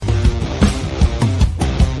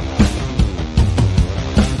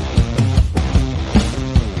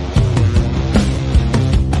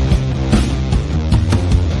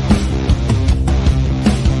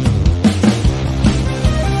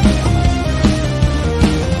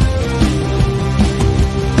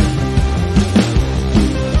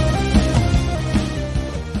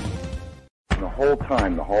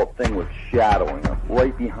time, the whole thing was shadowing us,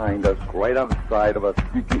 right behind us, right on the side of us.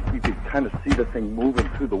 You could kind of see the thing moving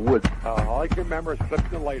through the woods. All I can remember is flipping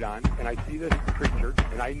the light on, and I see this creature,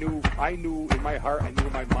 and I knew in my heart, I knew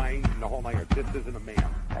in my mind, and the whole night, this isn't a man.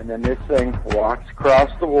 And then this thing walks across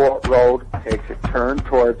the road, takes a turn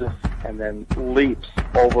towards us, and then leaps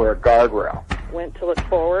over a guardrail. Went to look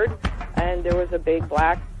forward, and there was a big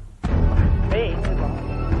black face.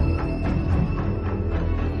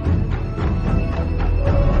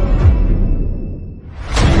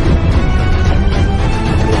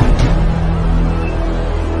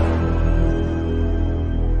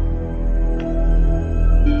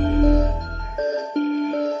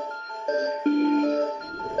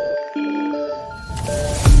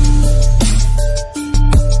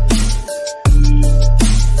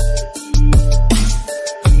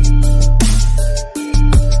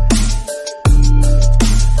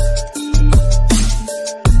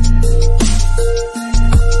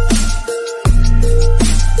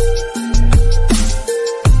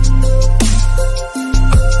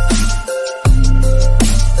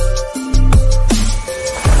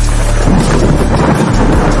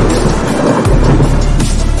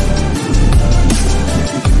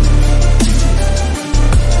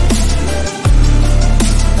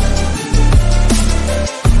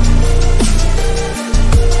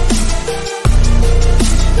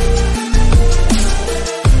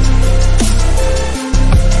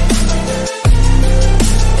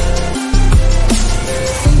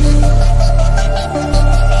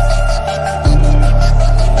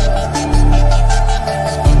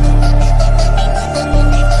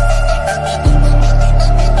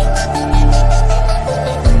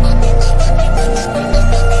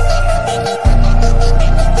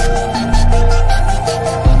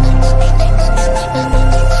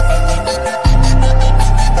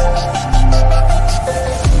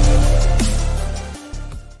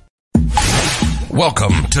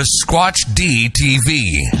 Welcome to Squatch D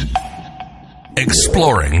TV,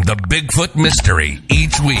 exploring the Bigfoot mystery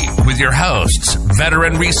each week with your hosts,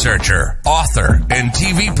 veteran researcher, author, and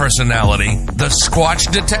TV personality, the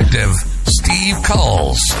Squatch detective, Steve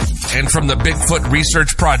Kulls, and from the Bigfoot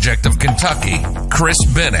Research Project of Kentucky, Chris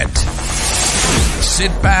Bennett.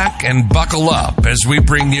 Sit back and buckle up as we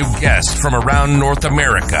bring you guests from around North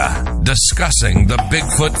America discussing the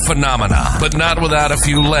Bigfoot phenomena, but not without a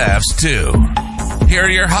few laughs, too. Here are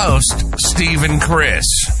your hosts, Steve and Chris.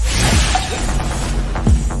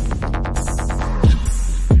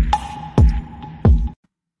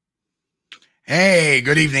 Hey,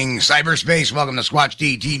 good evening, cyberspace. Welcome to Squatch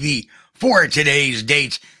D TV for today's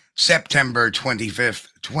date, September 25th,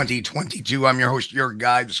 2022. I'm your host, your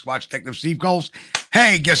guide, the Squatch Detective, Steve Kulls.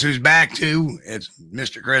 Hey, guess who's back too? It's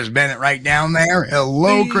Mr. Chris Bennett right down there.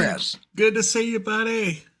 Hello, Chris. Good to see you,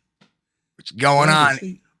 buddy. What's going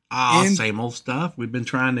on? Same old stuff. We've been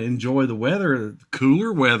trying to enjoy the weather,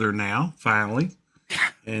 cooler weather now, finally.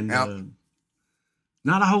 And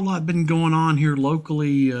not a whole lot been going on here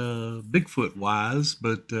locally, Bigfoot wise,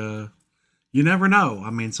 but you never know. I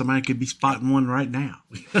mean, somebody could be spotting one right now.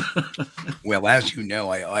 Well, as you know,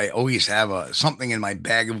 I always have something in my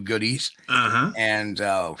bag of goodies. And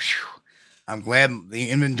I'm glad the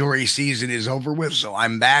inventory season is over with, so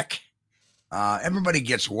I'm back. Everybody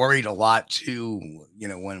gets worried a lot too, you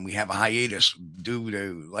know, when we have a hiatus due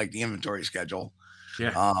to like the inventory schedule.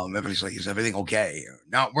 Yeah. Everybody's like, is everything okay?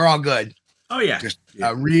 No, we're all good. Oh yeah. Just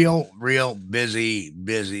a real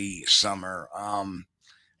busy summer.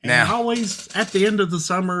 Now always at the end of the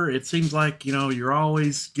summer, it seems like, you know, you're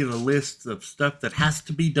always getting a list of stuff that has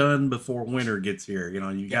to be done before winter gets here. You know,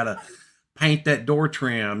 you got to paint that door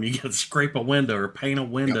trim, you got to scrape a window or paint a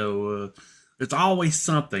window. It's always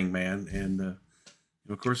something, man. And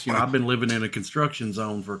of course, you know, I've been living in a construction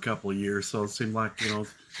zone for a couple of years, so it seemed like, you know,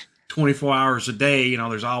 24 hours a day, you know,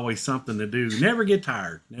 there's always something to do. Never get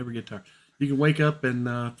tired. Never get tired. You can wake up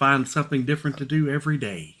and find something different to do every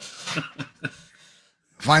day.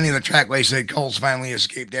 Finding the trackway said Cole's finally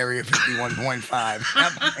escaped Area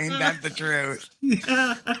 51.5. Ain't that the truth?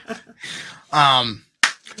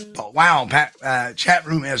 But wow, chat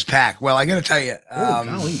room is packed. Well, I got to tell you,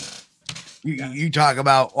 you talk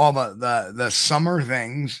about all the summer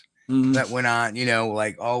things that went on, you know,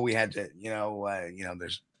 like, oh, we had to,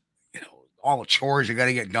 there's, all the chores you got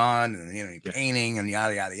to get done and, painting and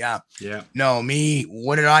yada, yada, yada. Yeah. No, me,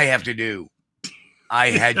 what did I have to do? I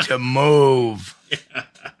had to move.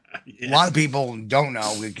 A lot of people don't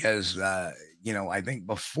know because, I think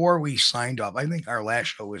before we signed up, I think our last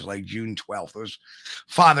show was like June 12th. It was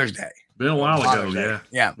Father's Day. Been a while ago, yeah.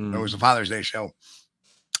 Yeah, It was a Father's Day show.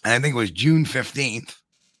 And I think it was June 15th.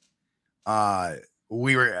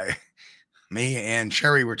 We were, me and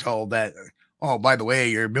Sherry were told that, oh, by the way,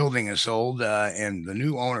 your building is sold, and the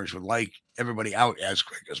new owners would like everybody out as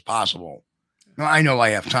quick as possible. Now, I know I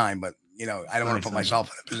have time, but I don't want to put myself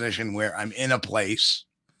in a position where I'm in a place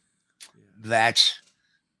that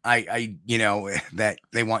I that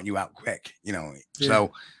they want you out quick,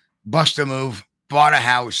 So bust a move, bought a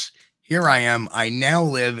house. Here I am. I now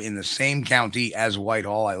live in the same county as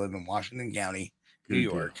Whitehall. I live in Washington County, New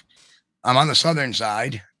York. I'm on the southern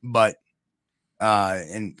side, but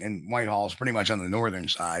and Whitehall is pretty much on the northern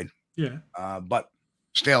side. Yeah. But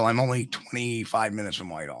still, I'm only 25 minutes from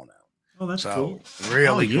Whitehall now. Oh, that's cool.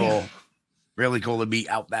 Really cool. Really cool to be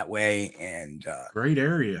out that way. And great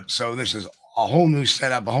area. So this is a whole new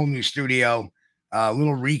setup, a whole new studio, a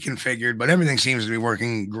little reconfigured, but everything seems to be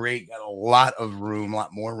working great. Got a lot of room, a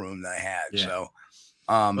lot more room than I had. Yeah. So,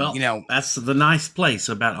 well, that's the nice place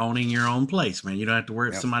about owning your own place, man. You don't have to worry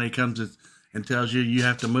if somebody comes and tells you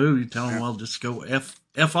have to move. You tell them, well, just go F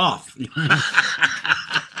off.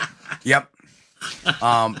 Yep.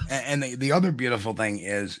 And the other beautiful thing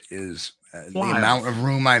is the amount of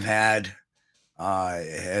room I've had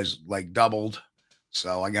has like doubled.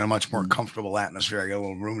 So I got a much more comfortable atmosphere. I got a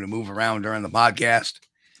little room to move around during the podcast.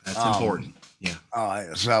 That's important. Yeah.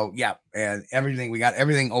 And we got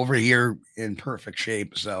everything over here in perfect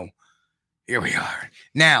shape. So here we are.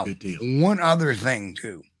 Now, one other thing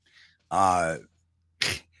too. Well,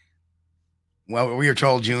 we were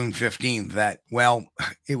told June 15th that,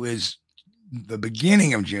 it was the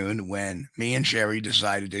beginning of June when me and Sherry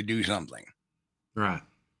decided to do something. Right.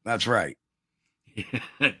 That's right.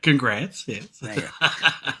 Congrats. Yes.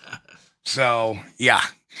 So, yeah.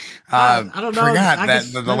 I don't know. Forgot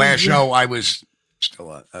that the last show I was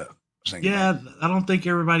still a singer. Yeah, I don't think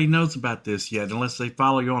everybody knows about this yet unless they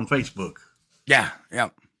follow you on Facebook. Yeah.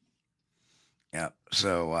 Yep. Yep.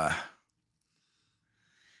 So,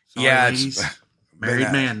 sorry, ladies. It's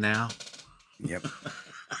married man now. Yep.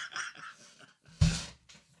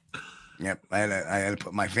 Yep. I had to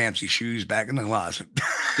put my fancy shoes back in the closet.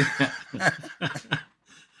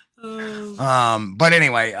 But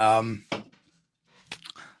anyway,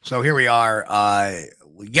 so here we are.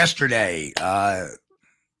 Yesterday,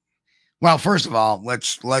 well, first of all,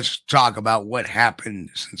 let's talk about what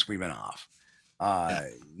happened since we've been off.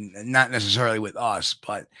 Not necessarily with us,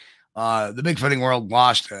 but the Bigfooting world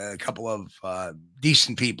lost a couple of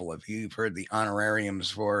decent people. If you've heard the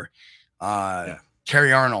honorariums for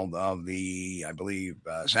Terry Arnold of the, I believe,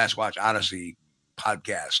 Sasquatch Odyssey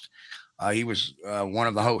podcast. He was one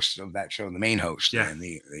of the hosts of that show, the main host. Yeah.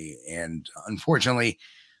 And unfortunately,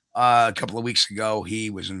 a couple of weeks ago,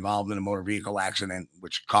 he was involved in a motor vehicle accident,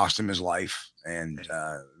 which cost him his life, and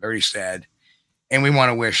very sad. And we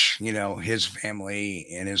want to wish, his family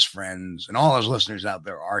and his friends and all his listeners out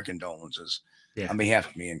there our condolences on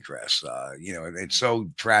behalf of me and Chris. It's so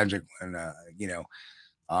tragic when,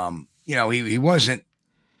 he wasn't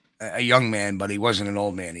a young man, but he wasn't an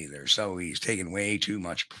old man either. So he's taken way too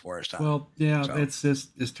much before his time. Well, yeah,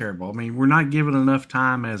 it's terrible. I mean, we're not given enough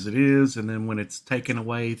time as it is. And then when it's taken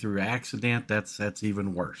away through accident, that's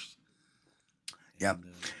even worse. Yep.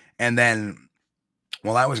 And then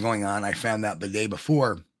while that was going on, I found out the day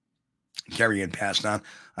before Kerry had passed on,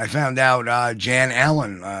 I found out Jan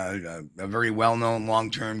Allen, a very well-known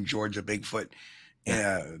long-term Georgia Bigfoot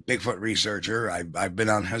researcher. I've been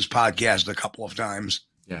on his podcast a couple of times.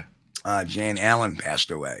 Yeah. Jan Allen passed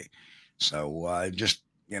away. So just,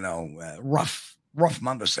 rough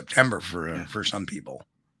month of September for some people.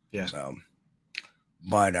 Yeah. So,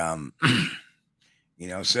 but,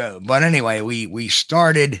 but anyway, we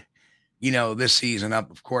started, this season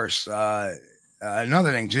up, of course.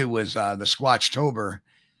 Another thing too was the Squatchtober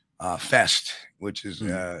Fest, which is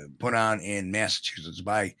put on in Massachusetts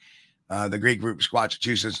by the great group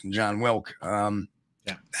Squatchachusetts and John Wilk.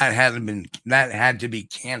 That had to be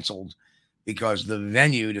canceled because the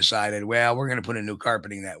venue decided, well, we're going to put in new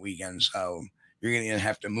carpeting that weekend. So you're going to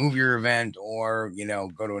have to move your event or,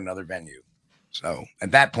 go to another venue. So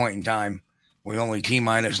at that point in time, with only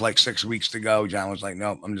T-minus like 6 weeks to go, John was like,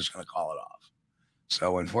 nope, I'm just going to call it off.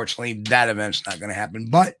 So unfortunately, that event's not going to happen.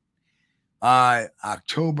 But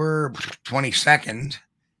October 22nd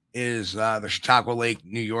is the Chautauqua Lake,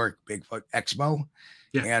 New York Bigfoot Expo.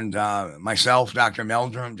 Yeah. And myself, Dr.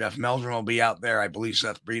 Meldrum, Jeff Meldrum will be out there. I believe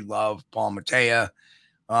Seth Breedlove, Paul Matea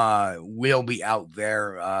will be out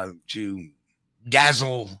there to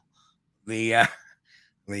dazzle the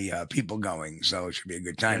people going. So it should be a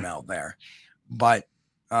good time out there. But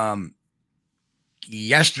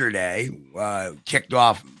yesterday kicked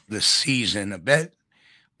off the season a bit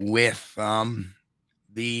with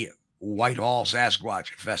the Whitehall Sasquatch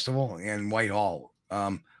Festival in Whitehall.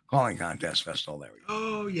 calling contest festival. There we go.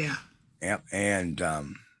 Oh yeah. Yep. And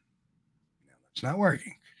it's not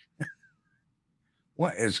working.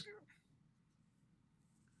 What is?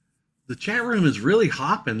 The chat room is really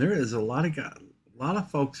hopping. There is a lot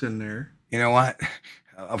of folks in there. You know what?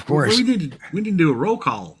 Of course. We need to do a roll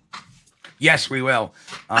call. Yes, we will.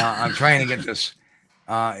 I'm trying to get this.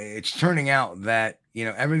 It's turning out that,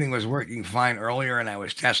 everything was working fine earlier and I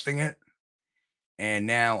was testing it. And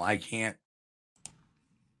now I can't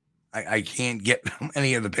get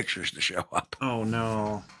any of the pictures to show up. Oh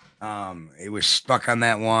no. It was stuck on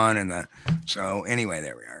that one. So anyway,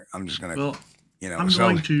 there we are. I'm just going to, I'm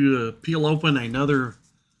going to peel open another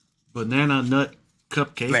banana nut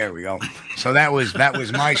cupcake. There we go. So that was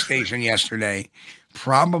my station yesterday.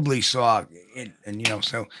 Probably saw it. And,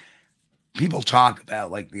 so people talk about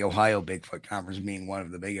like the Ohio Bigfoot Conference being one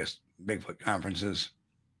of the biggest Bigfoot conferences.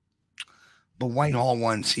 The Whitehall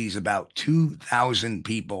one sees about 2,000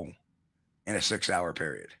 people in a 6-hour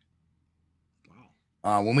period.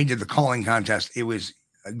 Wow. When we did the calling contest, it was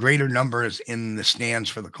greater numbers in the stands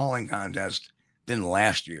for the calling contest than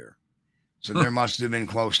last year. So there must have been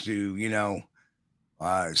close to,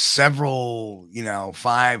 several,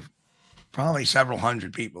 probably several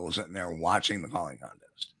hundred people sitting there watching the calling contest.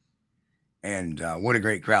 And what a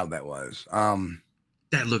great crowd that was.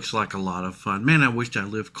 That looks like a lot of fun. Man, I wished I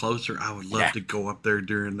lived closer. I would love to go up there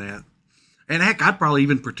during that. And heck, I'd probably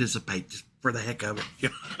even participate just for the heck of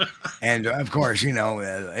it. And of course,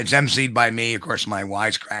 it's emceed by me. Of course, my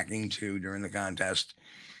wisecracking too during the contest.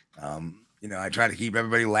 I try to keep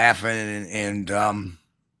everybody laughing and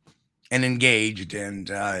engaged, and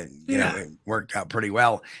it worked out pretty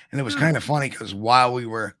well. And it was kind of funny because while we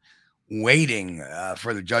were waiting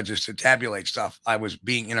for the judges to tabulate stuff, I was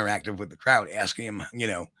being interactive with the crowd, asking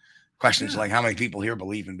them, questions like how many people here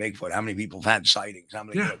believe in Bigfoot, how many people have had sightings, how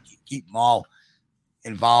many keep them all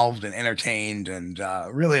involved and entertained, and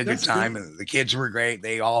really a good time. And the kids were great.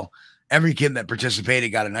 Every kid that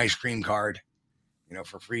participated got an ice cream card,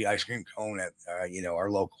 for free ice cream cone at our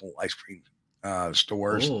local ice cream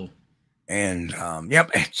stores. Oh. And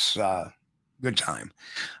it's good time.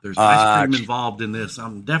 There's ice cream involved in this.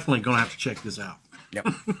 I'm definitely going to have to check this out. Yep.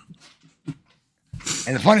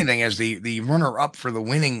 And the funny thing is the runner-up for the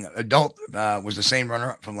winning adult was the same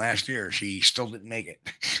runner-up from last year. She still didn't make it.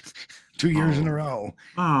 2 years in a row.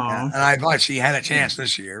 And I thought she had a chance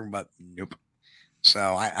this year, but nope. So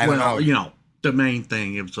I don't know. The main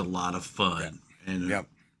thing, it was a lot of fun. And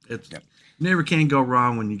it's never can go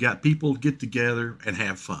wrong when you got people get together and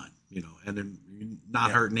have fun, and then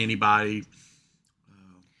not hurting anybody.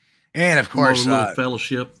 And of course,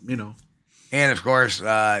 fellowship, And of course,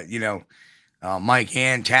 Mike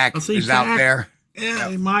Antak is out there. Yeah,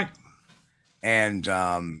 hey, Mike. And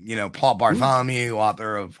Paul Bartholomew,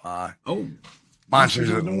 author of Monsters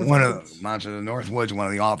of the Northwoods, one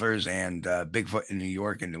of the authors, and Bigfoot in New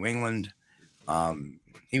York and New England.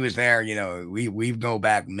 He was there. We go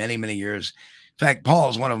back many, many years. In fact, Paul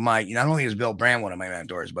is one of my. Not only is Bill Brand one of my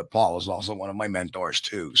mentors, but Paul is also one of my mentors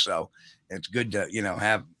too. So it's good to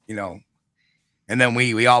have. And then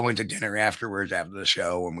we all went to dinner afterwards after the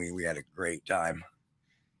show, and we had a great time.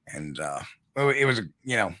 And it was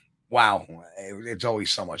wow, it's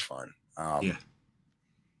always so much fun.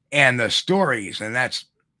 And the stories, and that's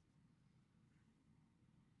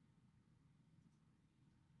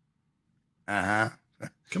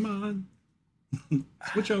come on,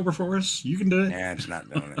 switch over for us. You can do it. Yeah, it's not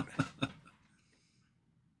doing it.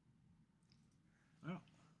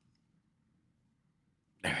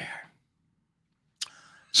 There we are.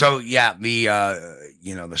 So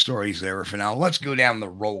the stories there were phenomenal. Let's go down the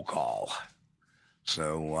roll call.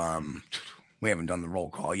 So we haven't done the roll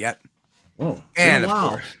call yet. Oh, and of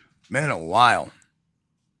course, been a while.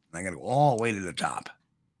 I got to go all the way to the top.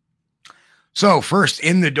 So first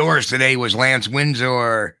in the doors today was Lance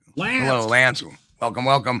Windsor. Hello, Lance. Welcome,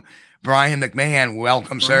 welcome. Brian McMahon.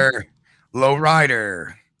 Welcome, sir. Low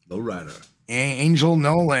Rider. Angel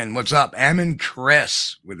Nolan. What's up? Ammon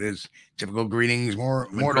Chris with his typical greetings.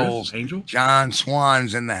 Mortals. Angel. John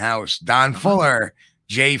Swan's in the house. Don Fuller.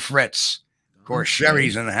 Jay Fritz. Of course,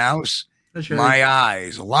 Sherry's in the house. My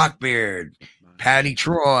Eyes. Lockbeard. Patty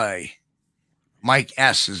Troy. Mike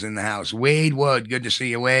S. is in the house. Wade Wood. Good to see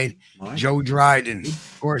you, Wade. Mike. Joe Dryden.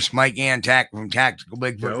 Of course, Mike Antak from Tactical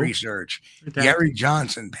Bigfoot Research. Gary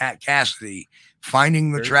Johnson. Pat Cassidy.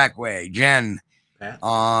 Finding the Trackway. Jen.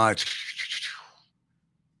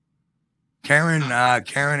 Karen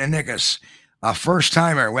and Nickus. First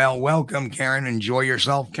timer. Well, welcome, Karen. Enjoy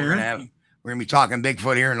yourself. Karen. We're going to be talking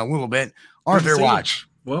Bigfoot here in a little bit. Arthur Watch.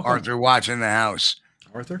 Arthur Watch in the house.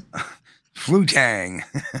 Arthur. Flutang.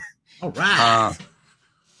 All right.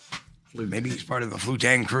 Maybe he's part of the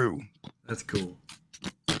Flutang crew. That's cool.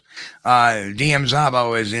 DM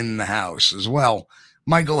Zabo is in the house as well.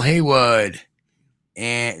 Michael Haywood.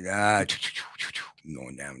 And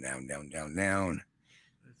going down.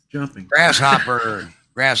 It's jumping. Grasshopper.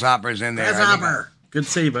 Grasshopper's in there. Grasshopper. Good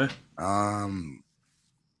save, huh?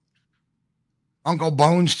 Uncle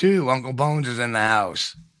Bones, too. Uncle Bones is in the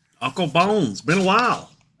house. Uncle Bones. Been a while.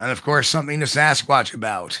 And, of course, something to Sasquatch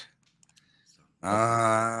about.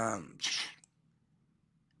 And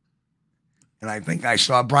I think I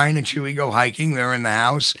saw Brian and Chewy go hiking. They're in the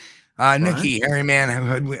house. Nikki, Hairy Man,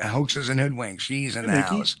 Hoaxes and Hoodwinks. She's in the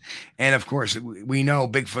house. And, of course, we know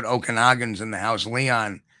Bigfoot Okanagan's in the house.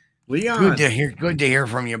 Leon. Good to hear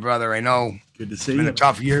from you, brother. I know good to see it's been you. A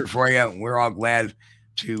tough year for you. We're all glad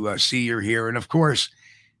to see you're here. And, of course,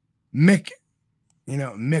 Mick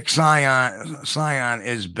Scion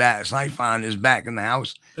is back. Siphon is back in the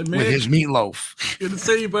house with his meatloaf. Good to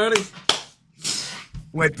see you, buddy.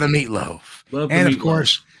 With the meatloaf. Love the and meatloaf. Of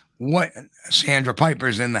course, Sandra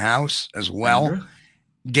Piper's in the house as well. Sandra?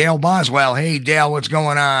 Dale Boswell. Hey, Dale, what's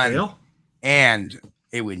going on? Dale? And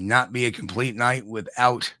it would not be a complete night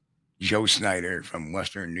without Joe Snyder from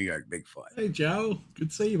Western New York Bigfoot. Hey, Joe. Good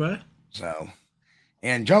to see you, bud. So,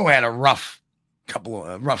 and Joe had a rough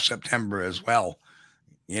September as well.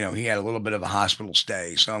 You know, he had a little bit of a hospital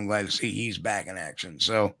stay, so I'm glad to see he's back in action.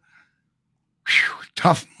 So,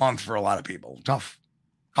 tough month for a lot of people. Tough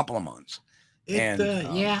couple of months. Yeah,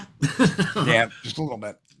 just a little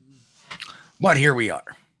bit. But here we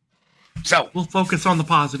are. So we'll focus on the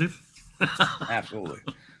positive. Absolutely.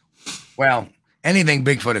 Well, anything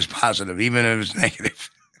Bigfoot is positive, even if it's negative.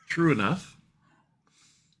 True enough.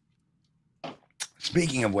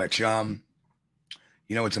 Speaking of which, you know,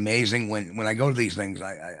 it's amazing when I go to these things.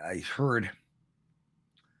 I heard,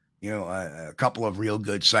 you know, a couple of real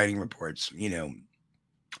good sighting reports. You know,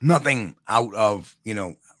 nothing out of, you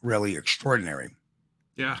know, really extraordinary.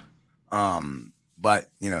 Yeah. But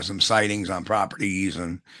you know, some sightings on properties,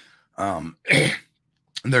 and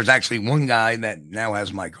there's actually one guy that now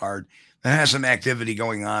has my card that has some activity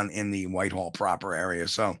going on in the Whitehall proper area.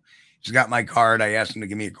 So he's got my card. I asked him to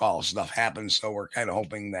give me a call. Stuff happens, so we're kind of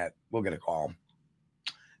hoping that we'll get a call.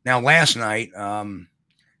 Now, last night, after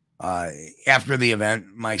the event,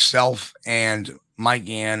 myself and Mike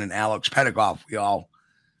Gann and Alex Petikoff, we all,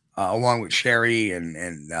 along with Sherry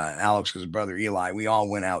and Alex's brother Eli, we all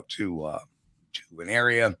went out to an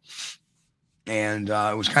area, and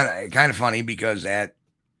it was kind of funny because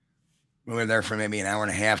we were there for maybe an hour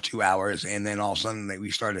and a half, 2 hours, and then all of a sudden we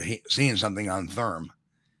started seeing something on Therm,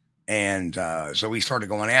 and so we started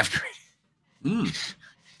going after it.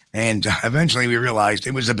 And eventually we realized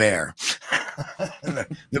it was a bear.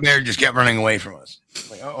 The bear just kept running away from us.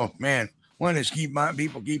 Like, oh man,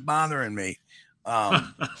 people keep bothering me.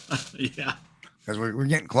 Yeah, because we're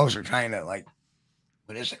getting closer, trying to like,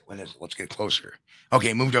 what is it? Let's get closer.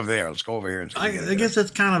 Okay, moved over there. Let's go over here. And I guess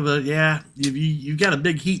that's kind of you've got a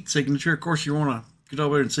big heat signature. Of course, you want to get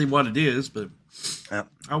over there and see what it is, but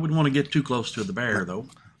I wouldn't want to get too close to the bear though.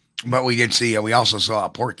 But we did see. We also saw a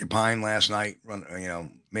porcupine last night.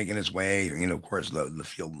 Making its way. Of course, the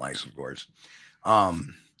field mice, of course. But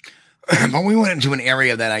we went into an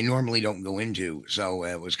area that I normally don't go into, so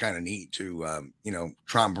it was kind of neat to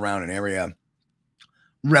tromp around an area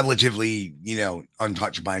relatively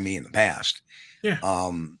untouched by me in the past. Yeah.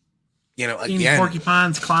 Again,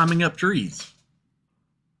 porcupines climbing up trees.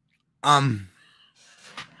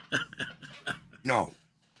 No.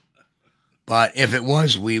 But if it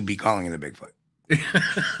was, we'd be calling it a Bigfoot.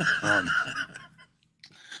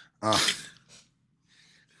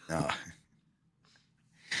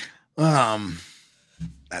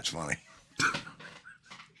 That's funny.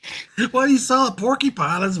 Well, you saw a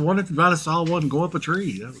porcupine. I was wondering if you might have saw one go up a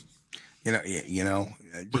tree.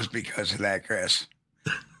 Just because of that, Chris.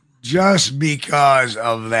 Just because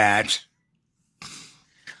of that.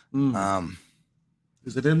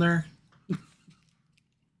 Is it in there?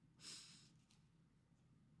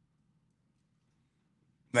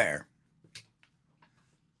 There.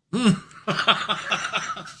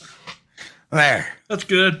 There. That's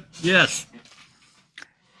good. Yes.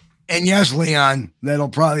 And yes, Leon, there'll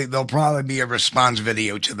probably be a response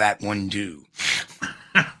video to that one too.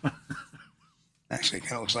 Actually, it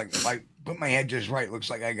kind of looks like, if I put my head just right, it looks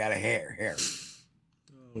like I got a hair.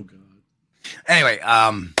 Oh God. Anyway,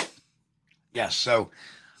 yes. So,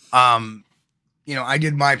 I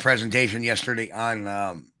did my presentation yesterday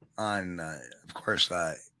on of course,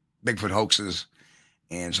 Bigfoot hoaxes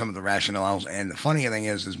and some of the rationales. And the funny thing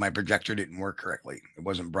is my projector didn't work correctly. It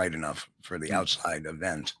wasn't bright enough for the outside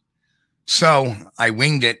event. So I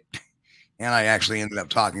winged it And I actually ended up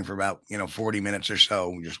talking for about 40 minutes or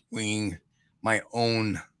so, just winging my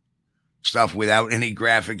own stuff without any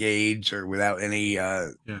graphic aids or without any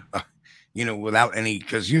without any,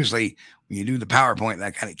 because usually when you do the PowerPoint,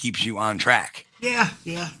 that kind of keeps you on track. Yeah.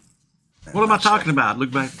 What am I talking about?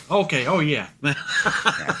 Look back. Okay. Oh yeah. Yeah.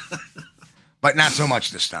 But not so much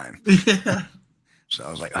this time. Yeah. So I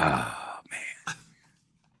was like, oh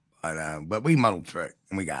man. But we muddled through it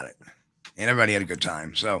and we got it. And everybody had a good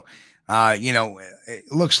time. So it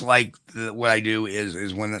looks like what I do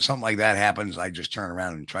is when something like that happens, I just turn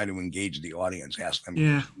around and try to engage the audience, ask them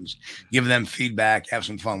questions, give them feedback, have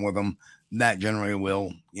some fun with them. That generally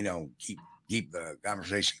will, keep the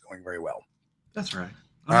conversation going very well. That's right.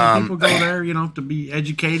 People go there, to be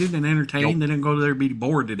educated and entertained. They didn't go there to be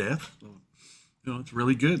bored to death. So, it's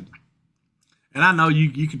really good. And I know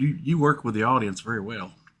you work with the audience very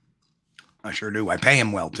well. I sure do. I pay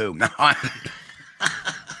him well too. No,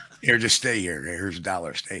 here, just stay here. Here's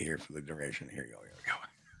 $1. Stay here for the duration. Here you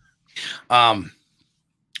go.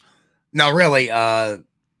 No, really.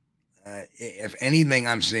 If anything,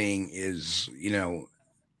 I'm seeing is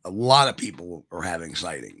a lot of people are having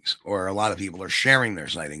sightings, or a lot of people are sharing their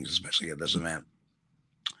sightings, especially at this event.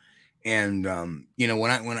 And when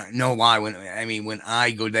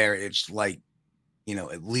I go there, it's like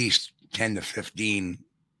at least 10 to 15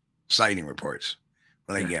 sighting reports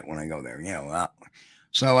that I get when I go there.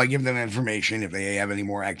 So I give them information. If they have any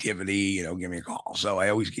more activity, give me a call. So I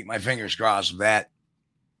always keep my fingers crossed that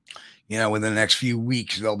within the next few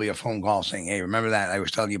weeks there'll be a phone call saying, hey, remember that I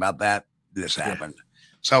was telling you about that? This happened.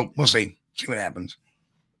 So we'll see what happens.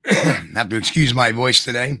 Have to excuse my voice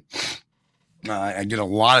today. I did a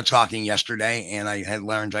lot of talking yesterday, and I had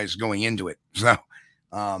laryngitis going into it. So,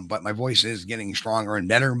 but my voice is getting stronger and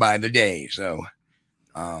better by the day. So,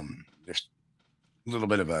 just a little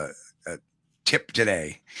bit of a tip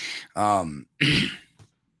today. What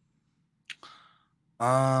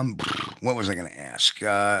was I going to ask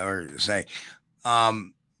or say?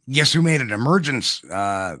 Guess who made an emergence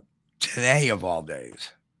today of all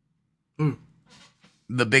days?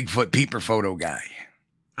 The Bigfoot peeper photo guy.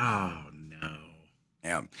 Oh no.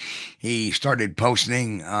 Yeah. He started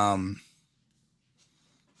posting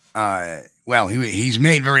he's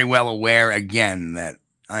made very well aware again that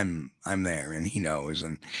I'm there, and he knows.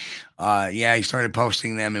 And he started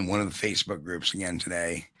posting them in one of the Facebook groups again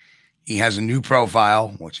today. He has a new profile,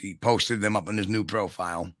 which he posted them up in his new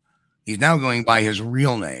profile. He's now going by his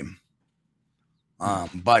real name.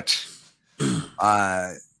 But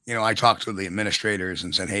I talked to the administrators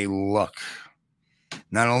and said, hey, look,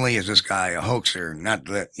 not only is this guy a hoaxer, not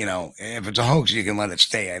that, if it's a hoax, you can let it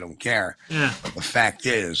stay. I don't care. Yeah. But the fact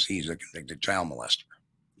is, he's a convicted child molester.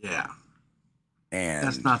 Yeah. And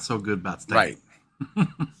that's not so good about staying. Right.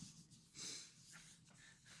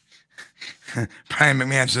 Brian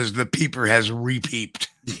McMahon says the peeper has repeeped.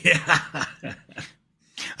 Yeah.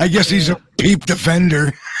 I guess he's a peep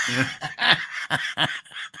defender. Yeah.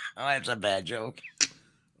 Oh, that's a bad joke.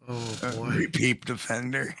 Oh boy. Repeat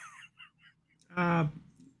defender.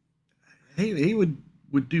 He would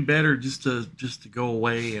do better just to go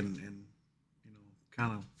away and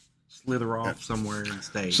kind of slither off somewhere and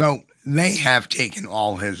stay. So they have taken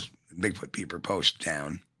all his Bigfoot peeper posts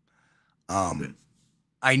down.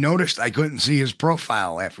 I noticed I couldn't see his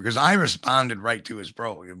profile after, because I responded right to his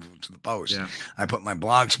to the post. Yeah. I put my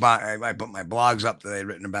blog spot. I put my blogs up that I'd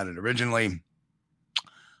written about it originally.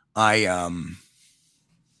 I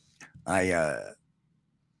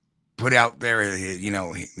put out there, if you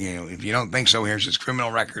don't think so, here's his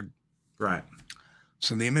criminal record. Right.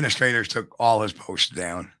 So the administrators took all his posts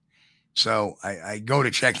down. So I go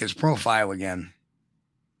to check his profile again,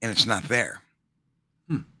 and it's not there.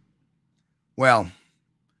 Well,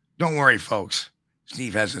 don't worry, folks.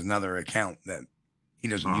 Steve has another account that he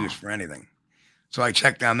doesn't use for anything. So I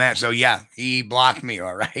checked on that. So yeah, he blocked me.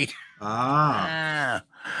 All right.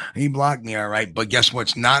 He blocked me. All right. But guess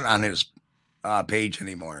what's not on his page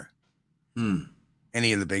anymore?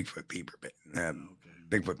 Any of the Bigfoot peeper,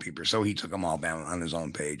 Bigfoot peeper. So he took them all down on his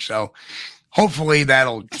own page. So hopefully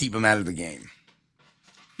that'll keep him out of the game.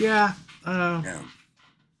 Yeah. Don't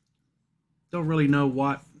really know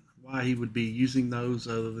why he would be using those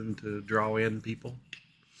other than to draw in people.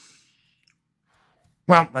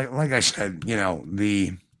 Well, like I said,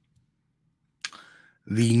 the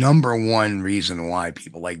number one reason why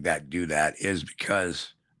people like that do that is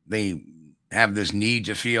because they have this need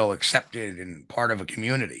to feel accepted and part of a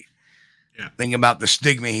community. Yeah. Think about the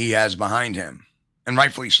stigma he has behind him, and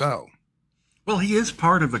rightfully so. Well, he is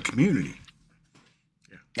part of a community.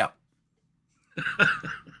 Yeah.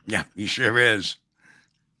 Yeah, he sure is.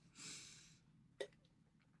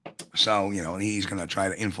 So, he's going to try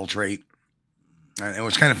to infiltrate. And it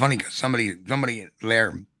was kind of funny because somebody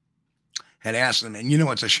there had asked him, and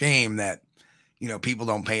it's a shame that, people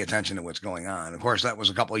don't pay attention to what's going on. Of course, that was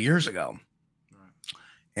a couple of years ago.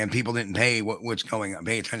 And people didn't pay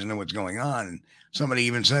pay attention to what's going on. And somebody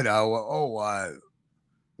even said,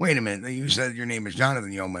 wait a minute. You said your name is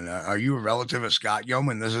Jonathan Yeoman. Are you a relative of Scott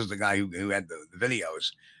Yeoman? This is the guy who had the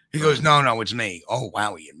videos. He goes, no, it's me. Oh,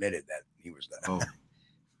 wow. He admitted that he was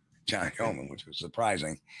John Yeoman, which was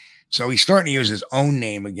surprising. So he's starting to use his own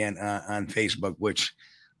name again on Facebook, which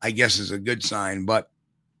I guess is a good sign. But,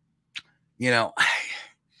 what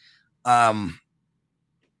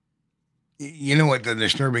the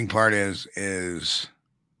disturbing part is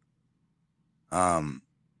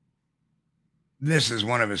this is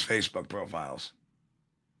one of his Facebook profiles.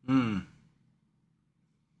 And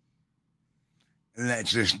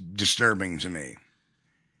that's just disturbing to me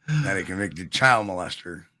that a convicted child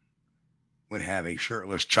molester would have a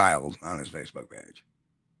shirtless child on his Facebook page.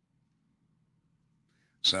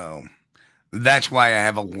 So that's why I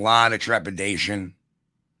have a lot of trepidation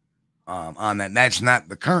on that. That's not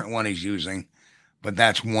the current one he's using, but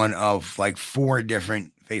that's one of like 4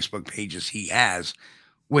 different Facebook pages he has,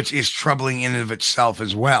 which is troubling in and of itself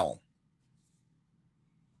as well.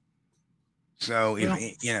 So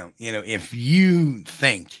if you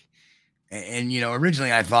think, and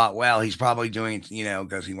originally I thought, well, he's probably doing it,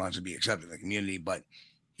 because he wants to be accepted in the community, but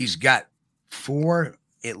he's got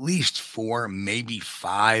at least 4, maybe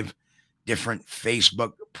 5 different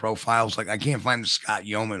Facebook profiles. Like I can't find the Scott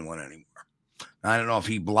Yeoman one anymore. I don't know if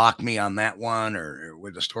he blocked me on that one or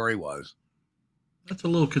what the story was. That's a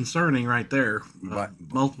little concerning right there.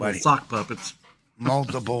 Multiple sock puppets. Well,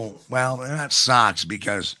 they're not socks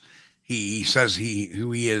because he says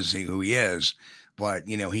who he is, but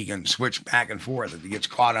he can switch back and forth. If he gets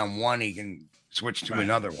caught on one, he can switch to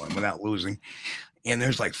another one without losing. And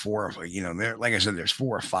there's like 4 there, like I said, there's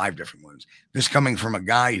 4 or 5 different ones. This coming from a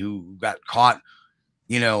guy who got caught,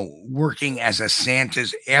 working as a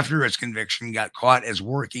Santa's after his conviction, got caught as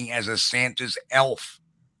working as a Santa's elf,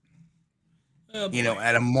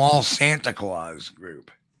 at a mall Santa Claus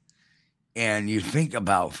group. And you think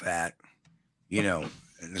about that,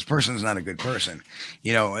 this person's not a good person,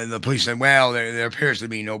 and the police said, well, there appears to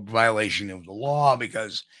be no violation of the law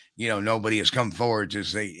because, nobody has come forward to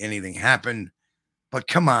say anything happened. But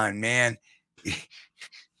come on, man. If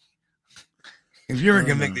you're a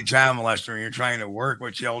convicted child molester and you're trying to work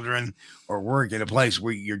with children or work in a place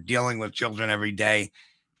where you're dealing with children every day,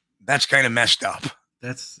 that's kind of messed up.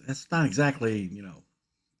 That's not exactly,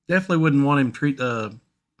 definitely wouldn't want him to treat a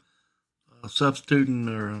substituting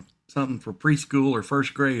or something for preschool or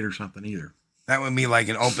first grade or something either. That would be like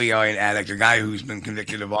an opioid addict, a guy who's been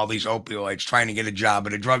convicted of all these opioids trying to get a job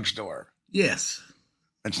at a drugstore. Yes.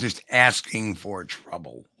 That's just asking for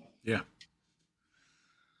trouble. Yeah.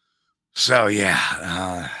 So,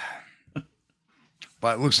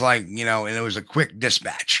 but it looks like, and it was a quick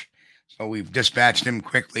dispatch. So we've dispatched him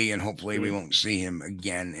quickly and hopefully we won't see him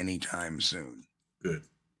again anytime soon. Good.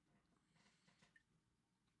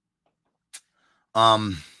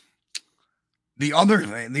 The other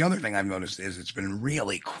thing I've noticed is it's been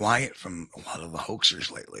really quiet from a lot of the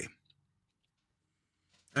hoaxers lately.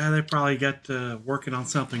 They probably got working on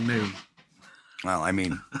something new. Well, I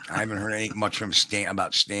mean, I haven't heard much from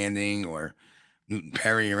about Standing or Newton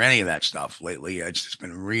Perry or any of that stuff lately. It's just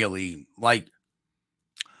been really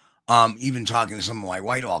even talking to some of my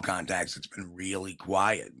Whitehall contacts, it's been really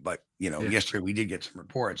quiet. But yesterday we did get some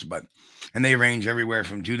reports, and they range everywhere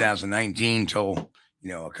from 2019 till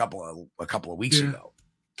a couple of weeks ago.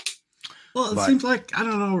 Well, it seems like, I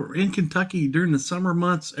don't know, in Kentucky during the summer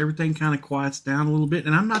months, everything kind of quiets down a little bit,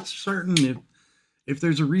 and I'm not certain if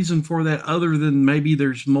there's a reason for that other than maybe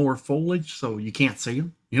there's more foliage, so you can't see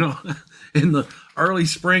them. In the early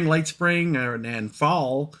spring, late spring, and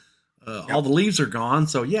fall, all the leaves are gone.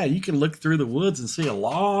 So yeah, you can look through the woods and see a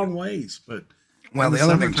long ways. But the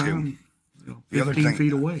other thing too, 15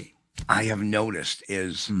 feet away, I have noticed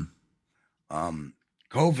is,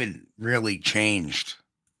 COVID really changed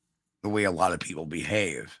the way a lot of people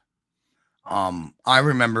behave. I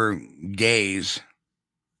remember days.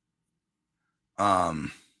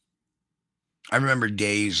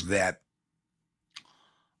 That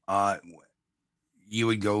you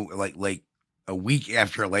would go like a week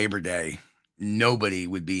after Labor Day, nobody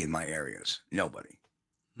would be in my areas. Nobody.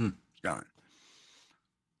 Gone.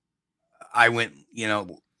 I went,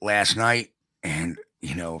 last night and,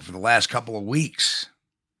 for the last couple of weeks,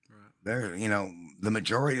 there, the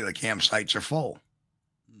majority of the campsites are full.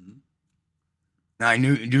 Now I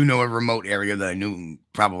do know a remote area that I knew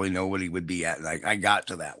probably nobody would be at. Like I got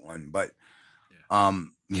to that one, but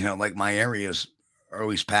like my areas are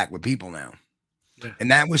always packed with people now. Yeah.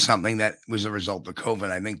 And that was something that was a result of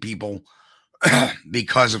COVID. I think people,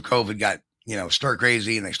 because of COVID, got stir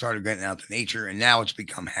crazy and they started getting out to nature, and now it's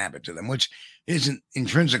become habit to them, which isn't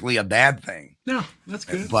intrinsically a bad thing. No, that's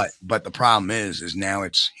good. But the problem is now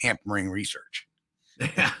it's hampering research.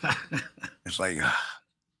 It's like,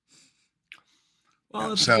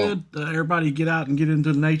 well, it's good. Everybody get out and get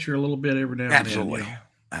into nature a little bit every now and then. Absolutely,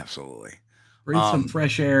 absolutely. Breathe some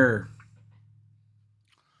fresh air.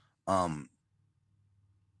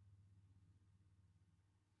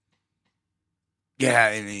 Yeah,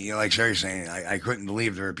 and like Sherry's saying, I couldn't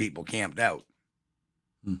believe there were people camped out.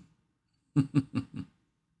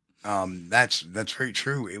 That's very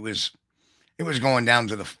true. It was going down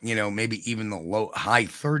to the maybe even the high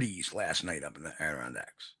 30s last night up in the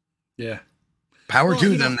Adirondacks. Yeah, power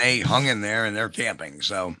to them. They hung in there and they're camping.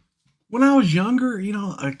 So when I was younger,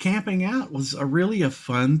 camping out was really a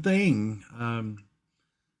fun thing.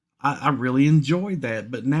 I really enjoyed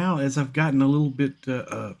that. But now, as I've gotten a little bit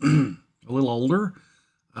a little older,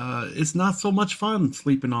 it's not so much fun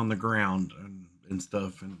sleeping on the ground and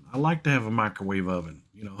stuff. And I like to have a microwave oven,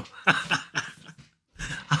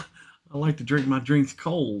 I like to drink my drinks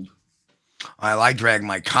cold. I like dragging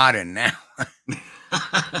my cot in now.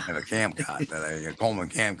 I have a camp cot, a Coleman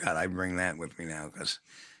camp cot. I bring that with me now because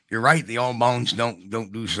you're right. The old bones don't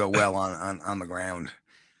do so well on the ground.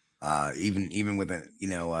 Even with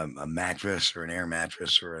a mattress or an air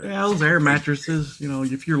mattress those air mattresses,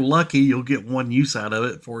 if you're lucky, you'll get one use out of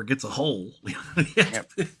it before it gets a hole.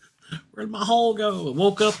 Yep. Where'd my hole go? I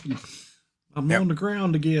woke up and I'm on the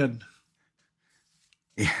ground again.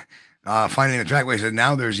 Yeah. Finding the Trackway said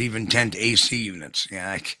now there's even tent AC units.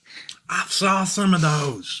 Yeah. I saw some of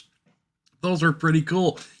those. Those are pretty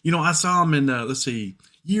cool. I saw them in,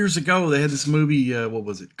 years ago, they had this movie, what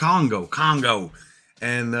was it? Congo.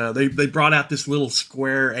 And they brought out this little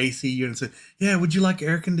square AC unit and said, yeah, would you like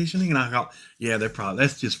air conditioning? And I thought, yeah,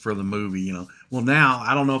 that's just for the movie, Well, now,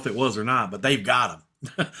 I don't know if it was or not, but they've got them.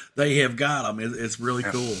 They have got them. It's really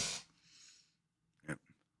cool. Yep.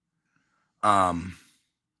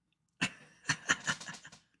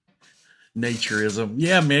 Naturism.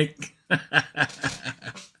 Yeah, Mick.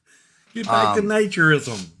 Get back to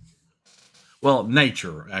naturism. Well,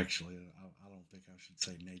 nature, actually. I don't think I should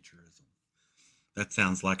say naturism. That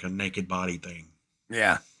sounds like a naked body thing.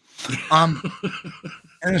 Yeah. And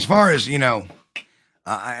as far as,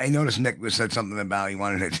 I noticed Nick said something about he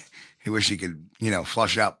wished he could,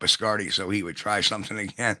 flush out Biscardi so he would try something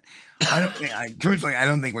again. Truthfully, I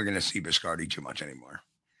don't think we're going to see Biscardi too much anymore.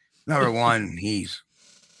 Number one, he's,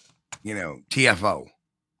 TFO.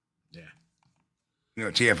 Yeah. You know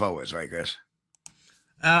what TFO is, right, Chris?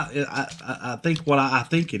 I think what I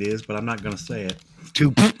think it is, but I'm not going to say it.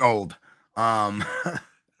 Too old.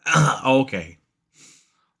 Okay.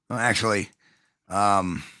 Well, actually,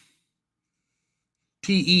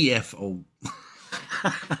 TEFO.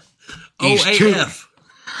 He's OAF.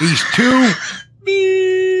 He's too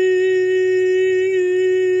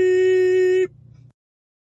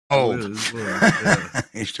old.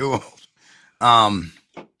 He's too old.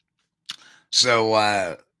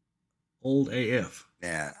 So old AF.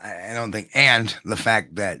 Yeah, I don't think, and the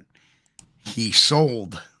fact that he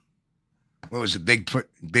sold, what was it,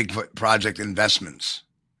 Bigfoot Project Investments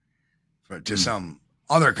to some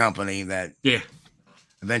other company that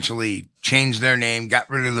eventually changed their name, got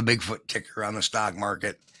rid of the Bigfoot ticker on the stock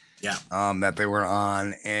market that they were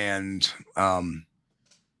on, and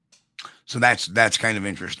so that's kind of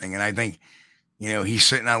interesting. And I think he's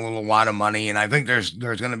sitting on a little wad of money, and I think there's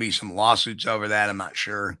going to be some lawsuits over that. I'm not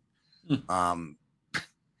sure.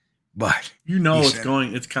 But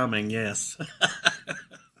it's coming. Yes.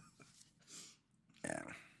 Yeah.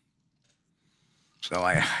 So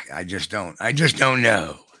I just don't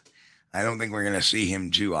know. I don't think we're going to see him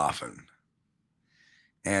too often.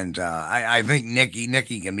 And I think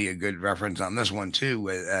Nikki can be a good reference on this one too,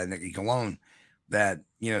 with Nikki Cologne, that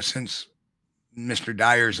since Mr.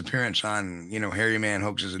 Dyer's appearance on Hairy Man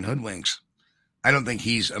Hoaxes and Hoodwinks, I don't think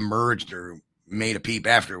he's emerged or made a peep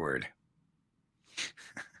afterward.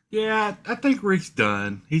 Yeah, I think Rick's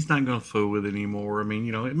done. He's not going to fool with it anymore. I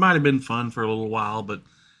mean, it might have been fun for a little while, but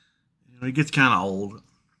it gets kind of old.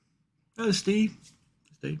 Oh, Steve.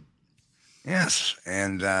 Yes,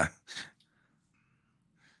 and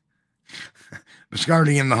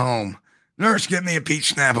Biscardi in the home. Nurse, get me a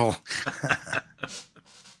peach snapple.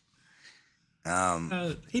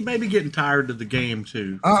 He may be getting tired of the game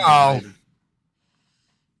too. Uh-oh.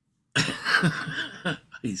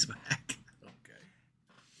 He's back. Okay.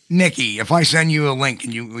 Nikki, if I send you a link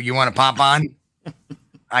and you want to pop on,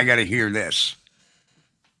 I got to hear this.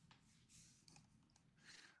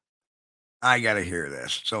 I got to hear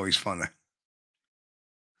this. It's always fun to.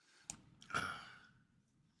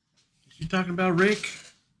 You talking about Rick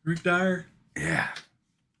Dyer? Yeah.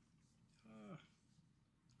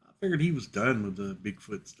 I figured he was done with the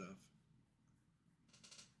Bigfoot stuff.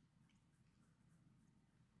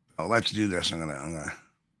 Oh, let's do this. I'm gonna.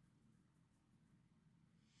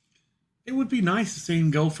 It would be nice to see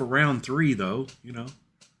him go for round 3, though. You know,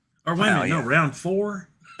 or wait a minute, no, round 4.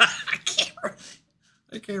 I can't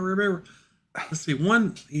remember. Let's see.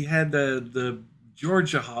 One, he had the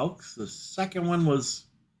Georgia Hawks. The second one was,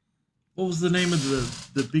 what was the name of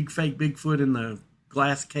the big fake Bigfoot in the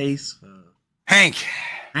glass case? Hank.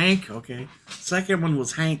 Okay. Second one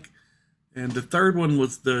was Hank, and the third one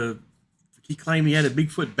was he claimed he had a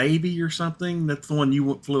Bigfoot baby or something. That's the one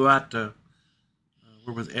you flew out to,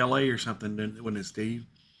 where was L.A. or something, wasn't it, Steve?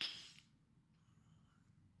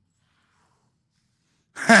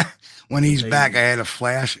 When he's back, I had a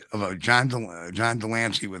flash of a John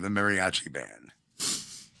Delancey with a mariachi band.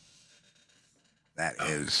 That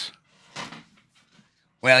is.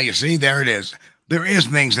 Well, you see, there it is. There is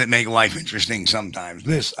things that make life interesting sometimes.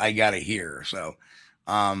 This I gotta hear. So,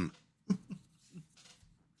 oh.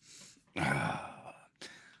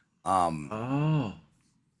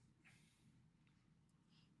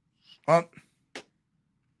 Well,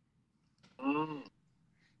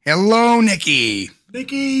 hello, Nikki.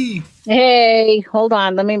 Nikki. Hey, hold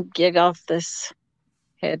on. Let me get off this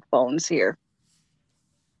headphones here.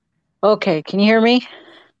 Okay, can you hear me?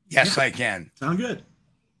 Yes, I can. Sound good.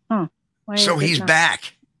 Huh. So he's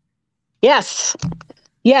back. Yes.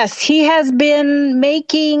 Yes, he has been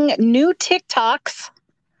making new TikToks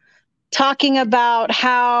talking about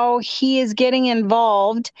how he is getting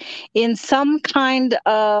involved in some kind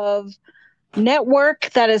of network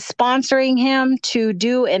that is sponsoring him to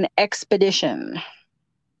do an expedition.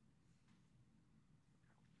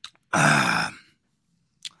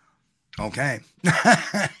 Okay.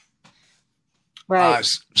 Right.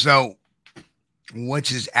 So, what's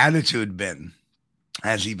his attitude been?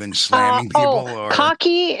 Has he been slamming people? Or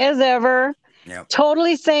cocky as ever. Yep.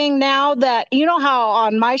 Totally saying now that, you know how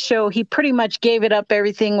on my show, he pretty much gave it up.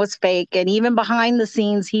 Everything was fake. And even behind the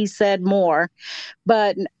scenes, he said more.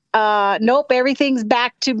 But nope, everything's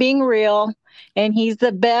back to being real. And he's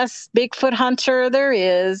the best Bigfoot hunter there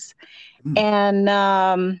is. And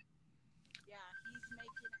yeah, he's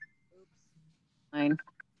making. Oops.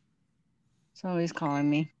 Somebody's calling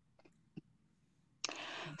me.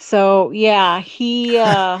 So yeah, he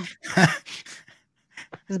is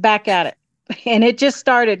back at it. And it just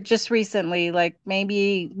started just recently, like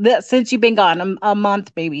maybe since you've been gone, a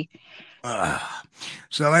month maybe.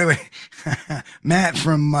 So anyway, Matt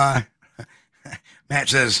from Matt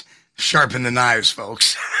says, "Sharpen the knives,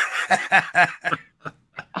 folks."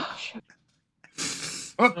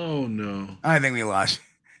 Oh no! I think we lost.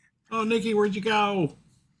 Oh, Nikki, where'd you go?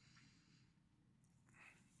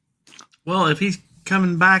 Well, if he's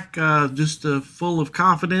coming back just full of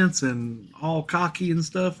confidence and all cocky and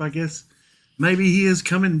stuff, I guess maybe he is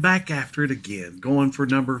coming back after it again, going for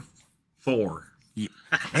number 4. Yeah.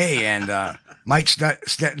 Hey, and Mike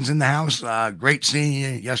Stetton's in the house. Great seeing you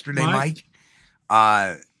yesterday, Mike.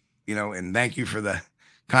 You know, and thank you for the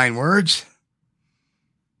kind words.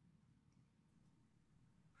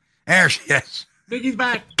 There she is. Biggie's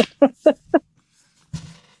back.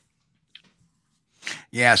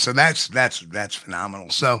 Yeah, so that's phenomenal.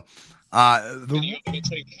 So, so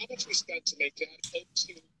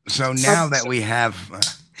now that we have,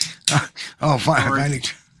 finding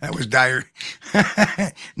that was Dyer,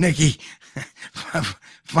 Nikki,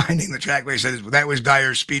 finding the track where he said that was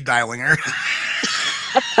Dyer speed dialing her.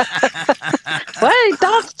 Wait,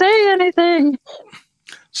 don't say anything.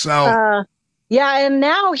 So, yeah, and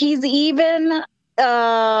now he's even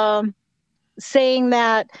saying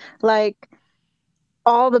that like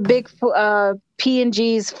all the big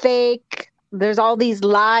P&G's fake. There's all these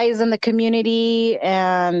lies in the community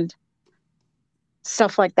and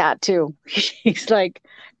stuff like that too. He's like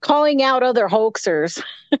calling out other hoaxers.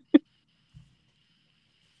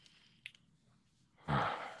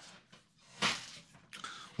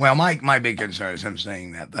 Well, my big concern is him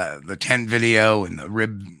saying that the tent video and the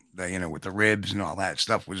rib, with the ribs and all that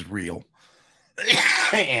stuff was real.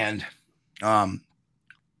 And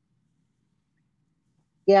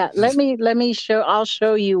yeah, let me show. I'll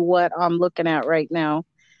show you what I'm looking at right now.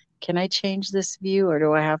 Can I change this view or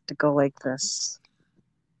do I have to go like this?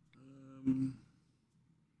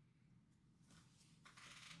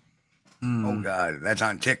 Oh God, that's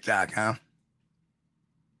on TikTok, huh?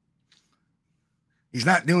 He's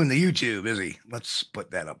not doing the YouTube, is he? Let's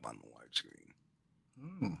put that up on the large screen.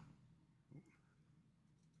 Oh.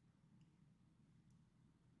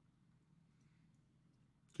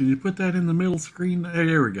 Can you put that in the middle screen?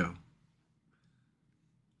 There we go.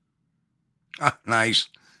 Ah, nice.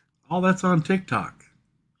 All that's on TikTok.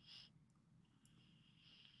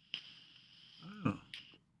 Oh.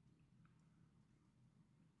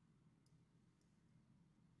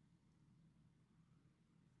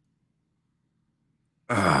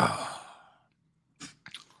 Oh.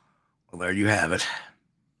 Well, there you have it.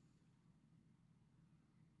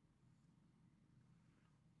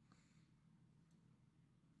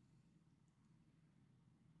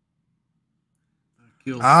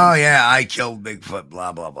 Oh, yeah, I killed Bigfoot,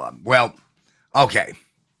 blah, blah, blah. Well, okay.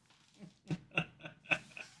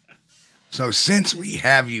 So since we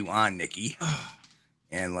have you on, Nikki,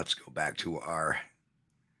 and let's go back to our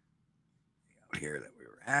here that we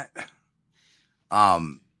were at. I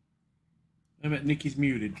bet Nikki's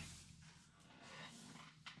muted.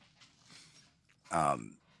 Now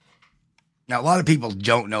a lot of people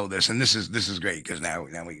don't know this, and this is great because now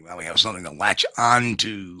we have something to latch on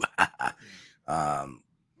to.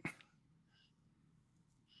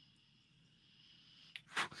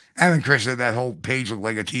 Having Chris said that whole page looked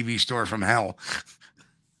like a TV store from hell.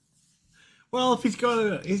 Well, if he's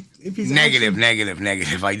negative.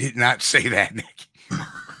 I did not say that, Nick.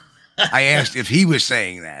 I asked if he was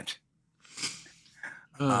saying that.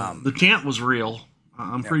 The tent was real.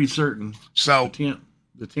 I'm pretty certain. So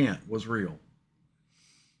the tent was real.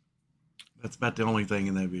 That's about the only thing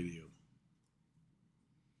in that video.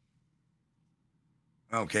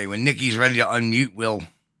 Okay, when Nikki's ready to unmute, we'll.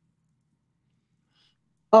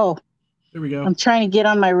 Oh, there we go. I'm trying to get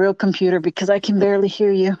on my real computer because I can barely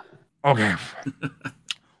hear you. Okay.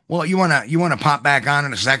 Well, you wanna pop back on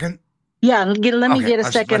in a second? Yeah, let me get a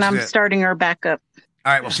second. I'm starting her back up.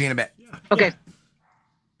 All right, we'll see you in a bit. Yeah. Okay.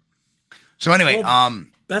 So anyway,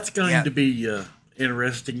 that's going to be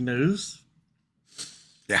interesting news.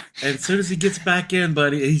 Yeah. And as soon as he gets back in,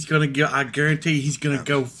 buddy, he's gonna go. I guarantee he's gonna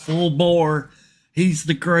go full bore. He's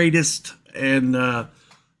the greatest, and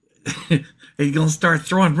he's gonna start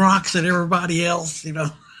throwing rocks at everybody else. You know.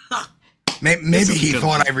 Maybe he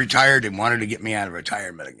thought I retired and wanted to get me out of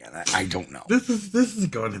retirement again. I don't know. This is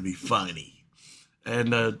going to be funny,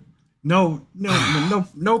 and no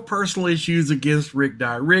personal issues against Rick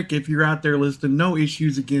Dyer. Rick, if you're out there listening, no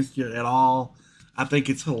issues against you at all. I think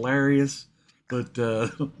it's hilarious, but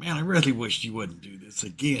man, I really wish you wouldn't do this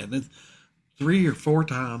again. It's 3 or 4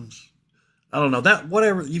 times. I don't know that.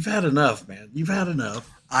 Whatever, you've had enough, man. You've had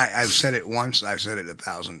enough. I've said it once. I've said it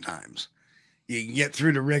 1,000 times. You can get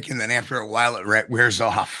through to Rick, and then after a while, it wears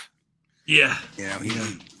off. Yeah,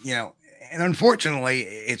 and unfortunately,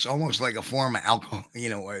 it's almost like a form of alcohol,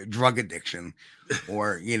 or drug addiction,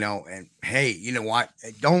 or And hey, you know what?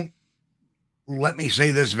 Don't let me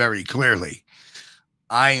say this very clearly.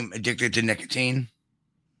 I'm addicted to nicotine.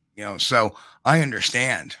 So I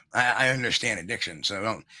understand. I understand addiction. So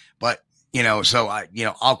don't. But so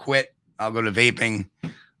I'll quit. I'll go to vaping.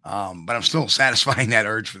 But I'm still satisfying that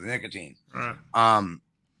urge for the nicotine. Right.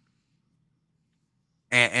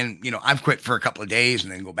 And I've quit for a couple of days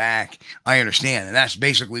and then go back. I understand. And that's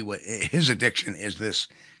basically what his addiction is, this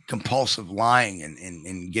compulsive lying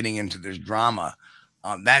and getting into this drama.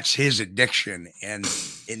 That's his addiction. And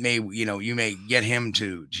it may, you may get him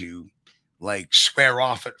to like swear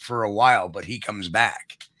off it for a while, but he comes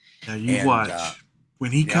back. Now you watch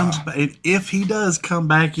when he comes back. If he does come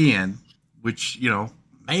back in, which,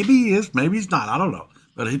 maybe he is, maybe he's not. I don't know.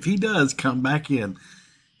 But if he does come back in,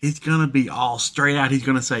 he's going to be all straight out. He's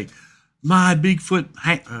going to say, my Bigfoot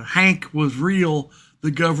Hank was real.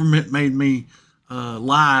 The government made me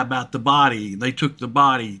lie about the body. They took the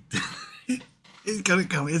body. It's going to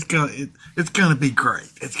come. It's going to be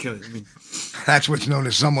great. It's going to be. That's what's known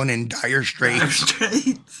as someone in dire straits.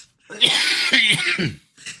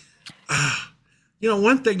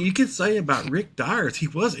 One thing you could say about Rick Dyer is he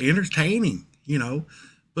was entertaining,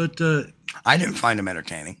 but I didn't find him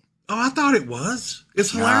entertaining. Oh, I thought it was.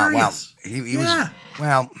 It's hilarious. He was.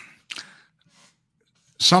 Well,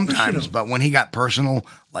 sometimes, but when he got personal,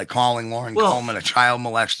 like calling Lauren Coleman a child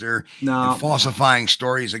molester, and falsifying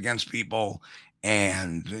stories against people,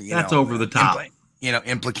 and that's over the top.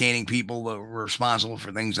 Implicating people that were responsible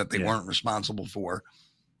for things that they weren't responsible for.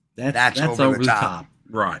 That's over the top.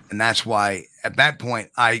 Right. And that's why at that point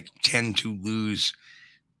I tend to lose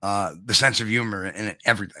the sense of humor in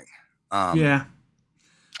everything.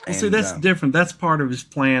 Well, see, that's different. That's part of his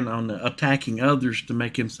plan on attacking others to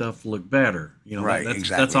make himself look better. Right, that's,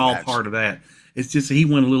 exactly. That's all part of that. It's just he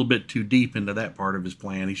went a little bit too deep into that part of his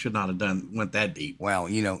plan. He should not have went that deep. Well,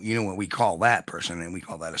 you know what we call that person, and we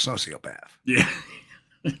call that a sociopath. Yeah.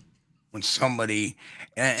 When somebody,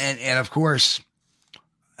 and of course,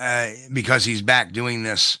 because he's back doing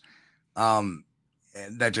this,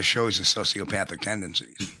 that just shows his sociopathic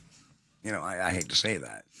tendencies. You know, I hate to say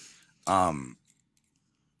that.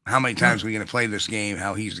 How many times are we going to play this game?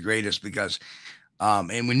 How he's the greatest? Because,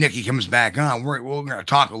 and when Nikki comes back on, we're going to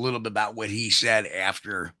talk a little bit about what he said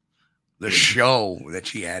after the show that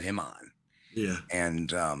she had him on. Yeah, and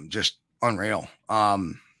just unreal.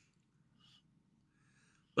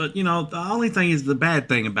 But you know, the only thing is the bad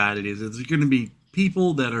thing about it is there's going to be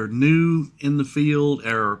people that are new in the field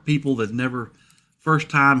or people that never first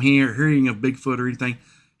time hearing of Bigfoot or anything.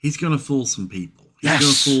 He's going to fool some people. He's going to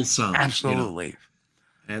fool some. Absolutely. You know?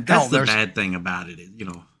 And that's the bad thing about it, you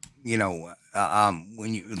know. You know,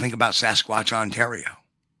 when you think about Sasquatch, Ontario,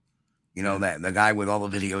 you know, that the guy with all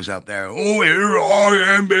the videos out there, oh, here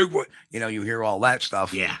I am, Bigfoot. You know, you hear all that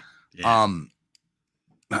stuff. Yeah.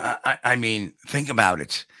 I mean, think about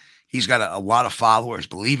it. He's got a lot of followers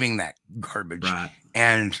believing that garbage. Right.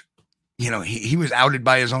 And, you know, he was outed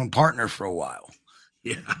by his own partner for a while.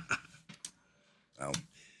 Yeah. So.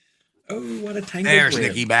 Oh, what a tangled There's web.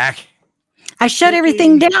 Nikki back. I shut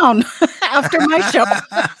everything down after my show.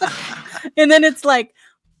 And then it's like,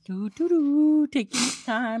 taking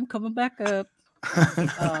time, coming back up.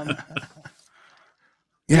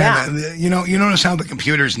 Yeah. You notice how the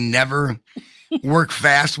computers never work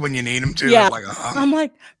fast when you need them to. Yeah. Like, I'm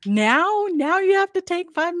like, now you have to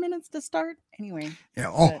take 5 minutes to start. Anyway. Yeah.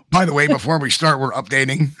 Oh, by the way, before we start, we're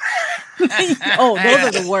updating. Oh, those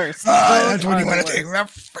are the worst. That's when you want to take.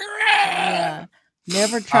 Yeah.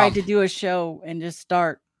 Never tried to do a show and just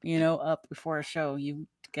start, up before a show. You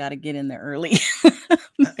got to get in there early.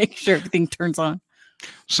 Make sure everything turns on.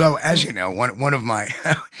 So, as you know, one of my,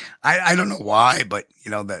 I don't know why, but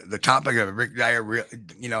the topic of Rick Dyer,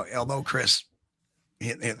 although Chris,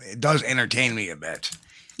 it does entertain me a bit.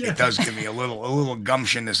 Yeah. It does give me a little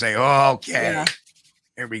gumption to say, oh, okay, yeah.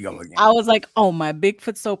 Here we go again. I was like, oh, my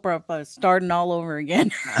Bigfoot soap opera starting all over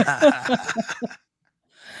again.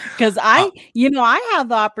 Because I have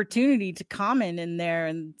the opportunity to comment in there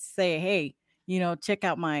and say, hey, check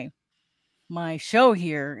out my show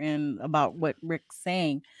here and about what Rick's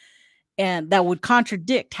saying. And that would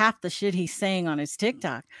contradict half the shit he's saying on his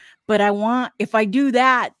TikTok. But if I do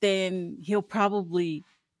that, then he'll probably,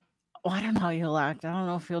 I don't know how he'll act. I don't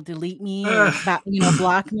know if he'll delete me or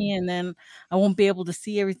block me. And then I won't be able to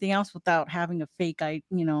see everything else without having a fake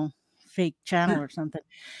channel or something.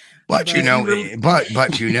 But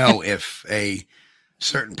if a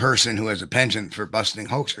certain person who has a penchant for busting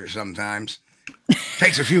hoaxers sometimes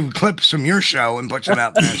takes a few clips from your show and puts them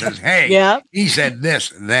out there and says, hey, he said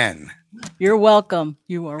this then. You're welcome.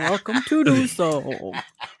 You are welcome to do so.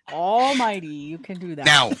 Almighty, you can do that.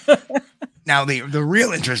 Now the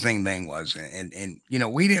real interesting thing was, and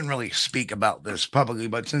we didn't really speak about this publicly,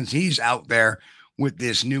 but since he's out there with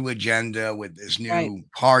this new agenda, with this new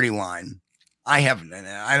party line, I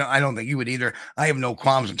don't think you would either. I have no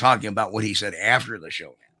qualms in talking about what he said after the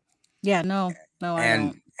show. Yeah, no,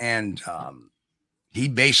 I don't. He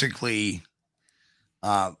basically,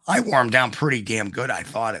 I wore him down pretty damn good, I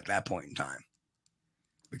thought, at that point in time.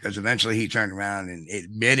 Because eventually he turned around and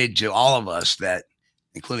admitted to all of us that,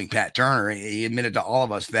 including Pat Turner, he admitted to all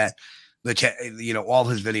of us that all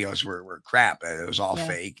his videos were crap. It was all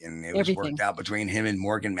fake, and it was worked out between him and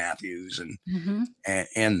Morgan Matthews, and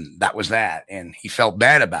that was that. And he felt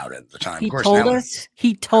bad about it at the time. He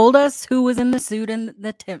told us who was in the suit in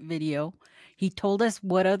the tent video. He told us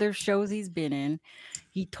what other shows he's been in.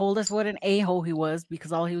 He told us what an a-hole he was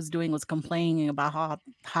because all he was doing was complaining about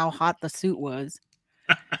how hot the suit was.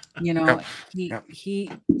 He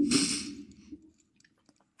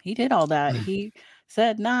did all that. He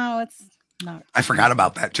said, no, it's not. I forgot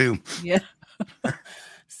about that too. Yeah.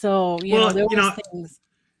 So, there were things.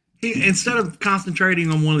 Instead of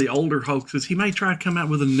concentrating on one of the older hoaxes, he may try to come out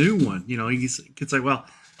with a new one. He could say, well,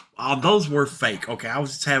 those were fake. Okay, I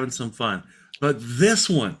was just having some fun. But this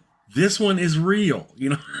one is real,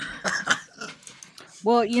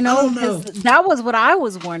 Well, that was what I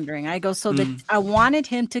was wondering. I go, I wanted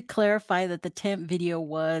him to clarify that the tent video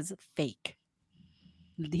was fake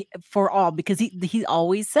for all, because he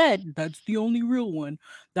always said that's the only real one.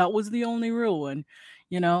 That was the only real one,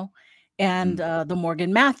 and the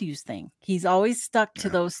Morgan Matthews thing. He's always stuck to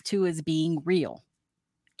those two as being real.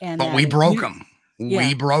 But we broke them. Yeah.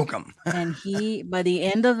 We broke him. And by the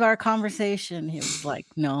end of our conversation, he was like,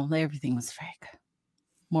 no, everything was fake.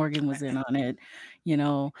 Morgan was in on it.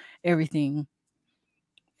 Everything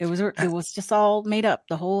It was just all made up,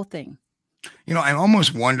 the whole thing. You know, I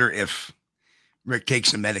almost wonder if Rick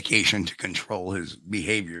takes a medication to control his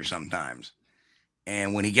behavior sometimes.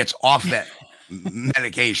 And when he gets off that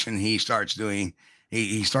medication, he starts going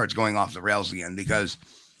off the rails again because,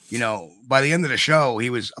 you know, by the end of the show, he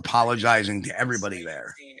was apologizing to everybody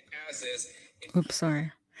there. Oops,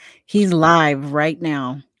 sorry. He's live right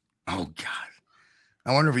now. Oh, God.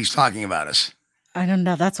 I wonder if he's talking about us. I don't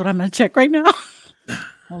know. That's what I'm going to check right now.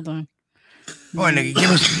 Hold on. Oh, and give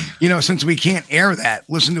us, you know, since we can't air that,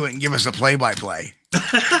 listen to it and give us a play-by-play.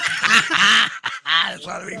 That's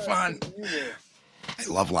ought to be fun. I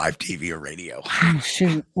love live TV or radio. Oh,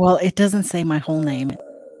 shoot. Well, it doesn't say my whole name. It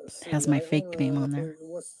has my fake name on there.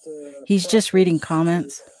 He's just reading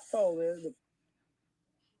comments.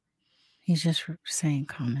 He's just saying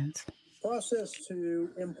comments. Process to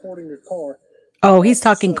importing your car. Oh, he's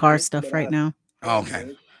talking car stuff right now.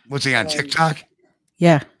 Okay. What's he on TikTok?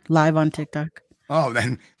 Yeah, live on TikTok. Oh,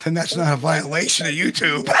 then that's not a violation of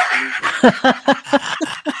YouTube.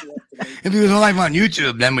 If he was live on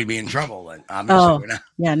YouTube, then we'd be in trouble. And obviously we're not.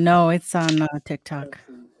 Yeah, no, it's on TikTok.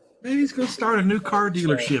 Maybe he's going to start a new car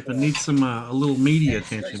dealership and needs some a little media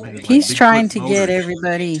attention. Maybe He's like trying Bigfoot to Motors. get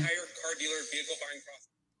everybody.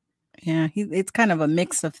 Yeah, it's kind of a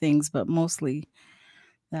mix of things, but mostly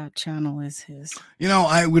that channel is his. You know,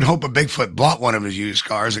 I would hope a Bigfoot bought one of his used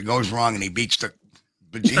cars. It goes wrong and he beats the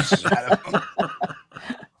bejesus out of him.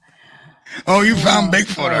 Oh, you found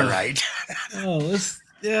Bigfoot, all right.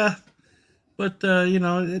 Yeah. But, you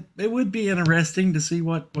know, it would be interesting to see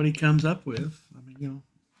what he comes up with. I mean, you know,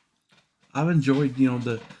 I've enjoyed, you know,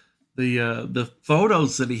 the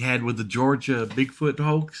photos that he had with the Georgia Bigfoot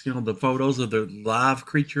hoax, you know, the photos of the live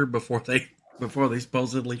creature before they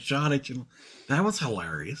supposedly shot it. You know, that was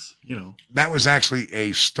hilarious, you know. That was actually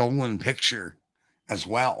a stolen picture as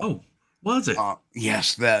well. Oh, was it?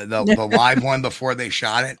 Yes, the live one before they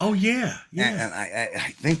shot it. Oh, yeah. And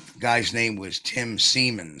I think the guy's name was Tim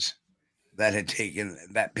Siemens that had taken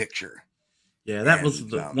that picture. Yeah, that was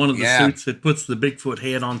one of the suits that puts the Bigfoot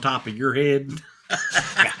head on top of your head.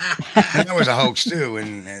 And that was a hoax too,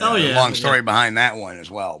 and a long story behind that one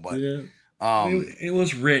as well. But it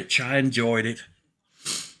was rich. I enjoyed it.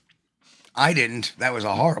 I didn't. That was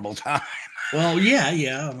a horrible time. Well,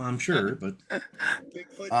 yeah, I'm sure, but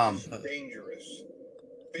Bigfoot is dangerous.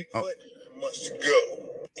 Bigfoot must go.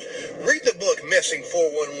 Read the book Missing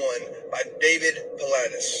 411 by David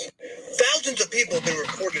Pilatus. Thousands of people have been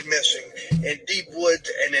reported missing in deep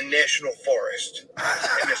woods and in national forests,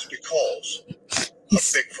 and it's because of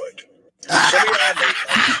Bigfoot.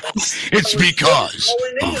 It's because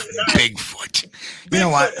of Bigfoot. You know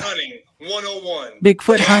what? Bigfoot hunting 101.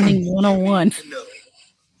 Bigfoot hunting 101.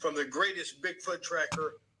 From the greatest Bigfoot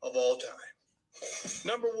tracker of all time.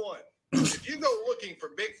 Number one, if you go looking for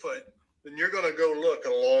Bigfoot, then you're going to go look a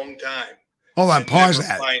long time. Hold on, pause never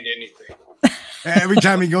that. Find anything. Every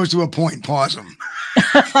time he goes to a point, pause him.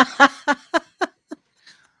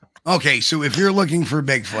 Okay, so if you're looking for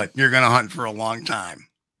Bigfoot, you're going to hunt for a long time.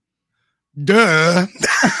 Duh.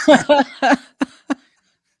 By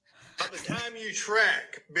the time you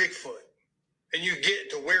track Bigfoot and you get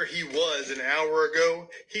to where he was an hour ago,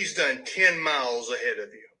 he's done 10 miles ahead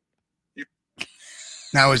of you.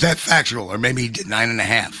 Now, is that factual? Or maybe he did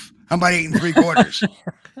 9.5? How about 8 3/4?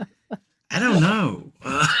 I don't know.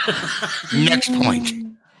 Next point.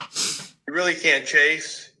 You really can't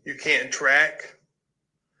chase. You can't track.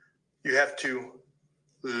 You have to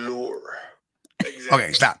lure. Exactly.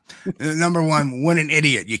 Okay, stop. Number one, what an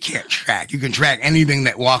idiot. You can't track. You can track anything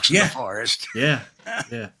that walks in the forest. Yeah.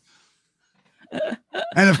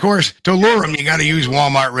 And of course, to lure them, you got to use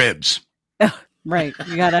Walmart ribs. Right.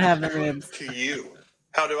 You got to have the ribs. To you.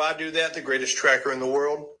 How do I do that? The greatest tracker in the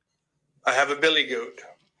world? I have a billy goat.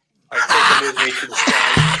 I take him with me to the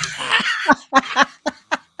sky.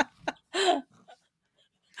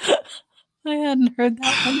 I hadn't heard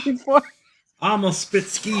that one before. I almost spit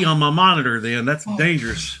ski on my monitor then. That's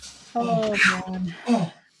dangerous. Oh, man.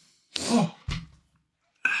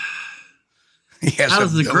 How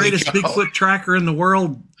does the greatest Bigfoot tracker in the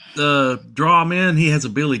world draw him in? He has a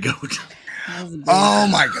billy goat. Oh,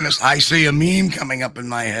 my goodness. I see a meme coming up in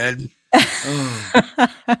my head.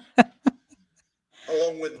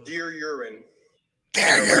 Along with deer urine.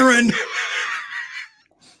 Deer urine.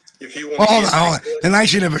 If you want Hold on. Then I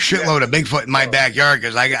should have a shitload of Bigfoot in my backyard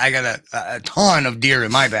because I got a ton of deer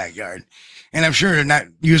in my backyard. And I'm sure they're not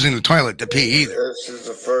using the toilet to pee either. This is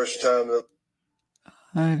the first time that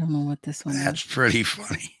I don't know what this one That's is. pretty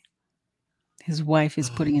funny. His wife is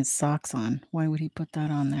putting his socks on. Why would he put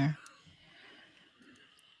that on there?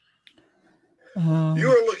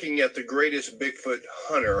 You're looking at the greatest Bigfoot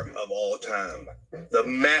hunter of all time, the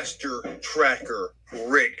master tracker,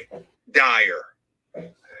 Rick Dyer.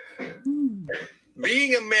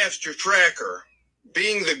 Being a master tracker,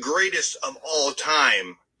 being the greatest of all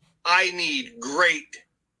time, I need great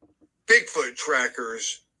Bigfoot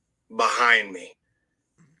trackers behind me.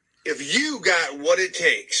 If you got what it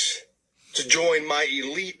takes to join my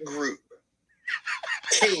elite group,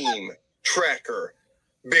 Team Tracker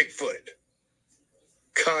Bigfoot,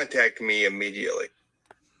 contact me immediately.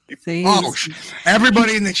 Oh,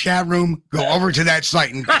 everybody in the chat room, go over to that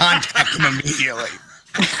site and contact him immediately.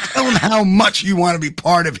 Tell him how much you want to be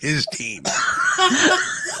part of his team.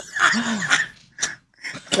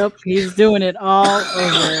 Yep, he's doing it all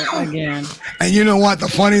over again. And you know what? The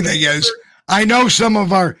funny thing is, I know some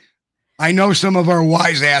of our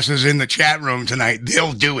wise asses in the chat room tonight.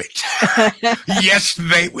 They'll do it. Yes,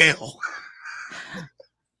 they will.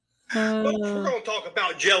 We're going to talk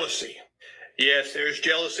about jealousy. Yes, there's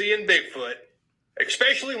jealousy in Bigfoot,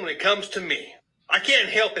 especially when it comes to me. I can't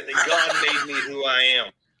help it that God made me who I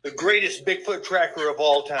am. The greatest Bigfoot tracker of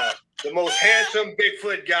all time. The most handsome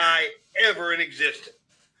Bigfoot guy ever in existence.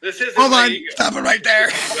 This isn't Hold on. Stop it right there.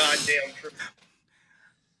 Goddamn true.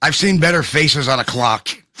 I've seen better faces on a clock.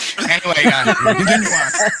 Anyway, continue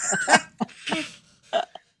on.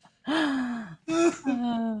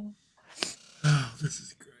 Oh, this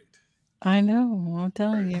is great. I know. I'm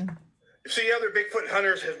telling you. You see, other Bigfoot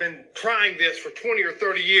hunters have been trying this for 20 or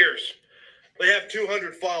 30 years. They have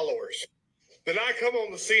 200 followers. Then I come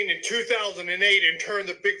on the scene in 2008 and turn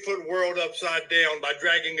the Bigfoot world upside down by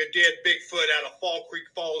dragging a dead Bigfoot out of Fall Creek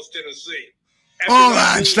Falls, Tennessee. Hold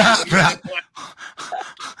on, stop.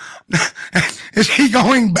 Is he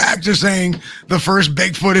going back to saying the first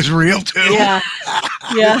Bigfoot is real too? Yeah.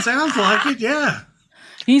 Yeah. It sounds like it, yeah.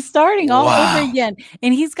 He's starting all over again.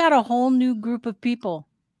 And he's got a whole new group of people,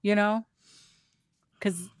 you know?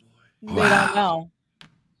 Because they don't know.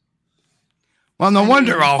 Well, no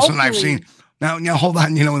wonder all of a sudden I've seen. Now, hold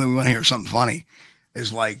on. You know, when we want to hear something funny,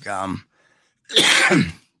 is like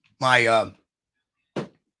my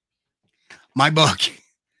book,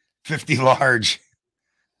 50 Large,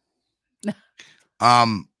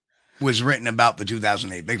 was written about the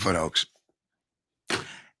 2008 Bigfoot hoax.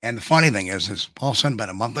 And the funny thing is all of a sudden about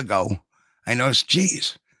a month ago, I noticed,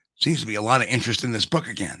 geez, seems to be a lot of interest in this book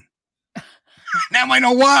again. Now I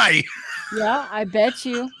know why. Yeah, I bet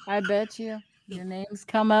you. Your names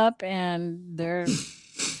come up and they're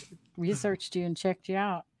researched you and checked you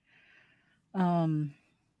out.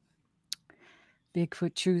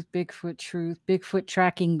 Bigfoot truth, Bigfoot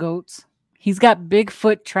tracking goats. He's got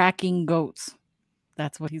Bigfoot tracking goats.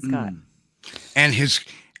 That's what he's got.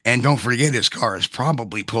 And don't forget, his car is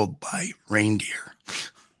probably pulled by reindeer.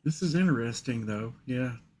 This is interesting, though.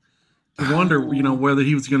 Yeah. I wonder, whether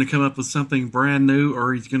he was going to come up with something brand new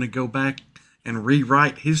or he's going to go back and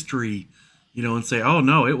rewrite history, and say, oh,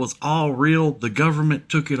 no, it was all real. The government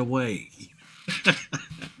took it away.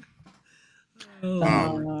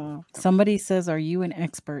 Somebody says, are you an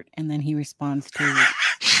expert? And then he responds to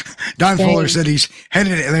Don Fuller said he's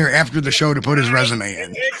headed there after the show to put his resume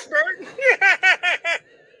in. Expert?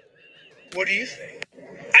 What do you think?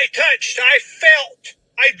 I touched, I felt,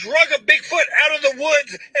 I drug a Bigfoot out of the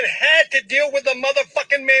woods and had to deal with the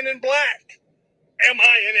motherfucking man in black. Am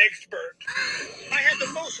I an expert? I had the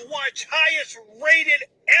most watched, highest rated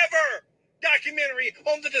ever documentary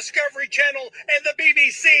on the Discovery Channel and the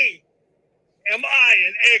BBC. Am I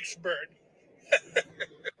an expert?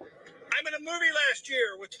 I'm in a movie last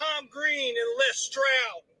year with Tom Green and Les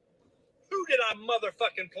Stroud. Who did I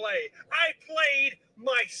motherfucking play? I played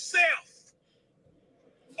myself.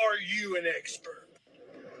 Are you an expert?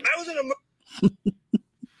 I was in a movie.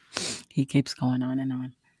 He keeps going on and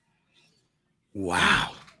on.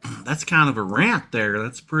 Wow. That's kind of a rant there.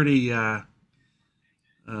 That's pretty,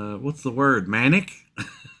 what's the word? Manic?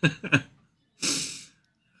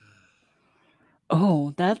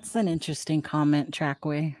 Oh, that's an interesting comment,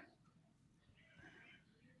 Trackway.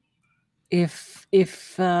 If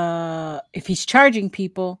he's charging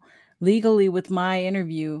people legally with my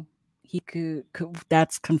interview, he could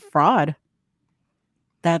that's fraud.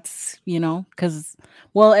 That's, because,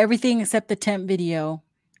 everything except the temp video.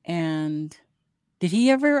 And did he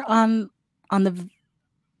ever on the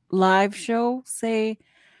live show say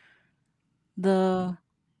the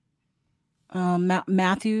Morgan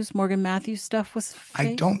Matthews stuff was fake?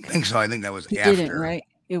 I don't think so. I think that was he after. Didn't, right?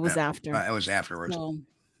 It was after. It was afterwards. So,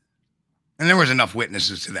 and there was enough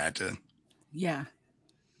witnesses to that too. Yeah.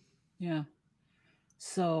 Yeah.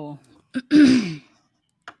 So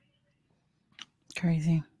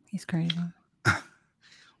crazy. He's crazy.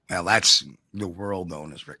 Well, that's the world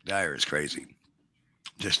known as Rick Dyer is crazy.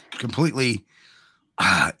 Just completely,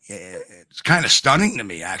 it's kind of stunning to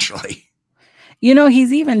me, actually. You know,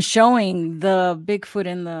 he's even showing the Bigfoot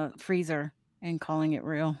in the freezer and calling it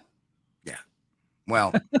real. Yeah.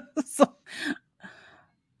 Well.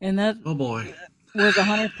 And that oh boy was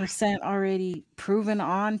 100% already proven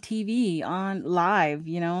on TV, on live,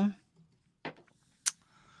 you know.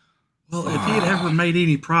 Well, if he had ever made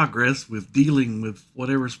any progress with dealing with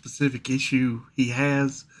whatever specific issue he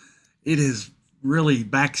has, it is really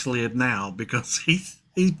backslid now because he's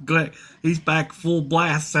back full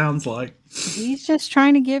blast. Sounds like he's just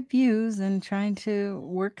trying to get views and trying to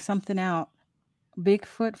work something out.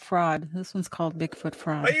 Bigfoot fraud. This one's called Bigfoot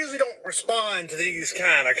fraud. I usually don't respond to these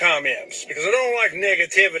kind of comments because I don't like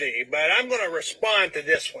negativity, but I'm going to respond to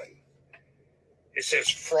this one. It says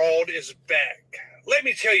fraud is back. Let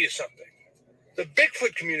me tell you something. The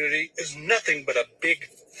Bigfoot community is nothing but a big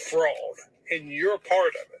fraud, and you're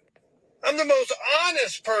part of it. I'm the most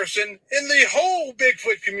honest person in the whole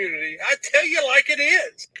Bigfoot community. I tell you like it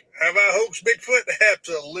is. Have I hoaxed Bigfoot?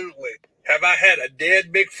 Absolutely. Have I had a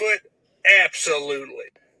dead Bigfoot?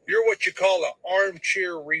 Absolutely. You're what you call an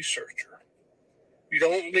armchair researcher. You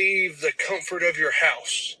don't leave the comfort of your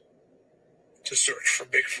house to search for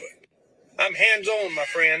Bigfoot. I'm hands-on, my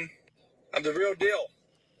friend. I'm the real deal.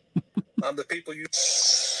 I'm the people you...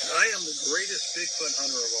 I am the greatest Bigfoot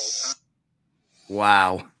hunter of all time.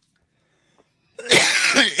 Wow.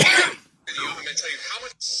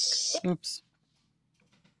 Oops.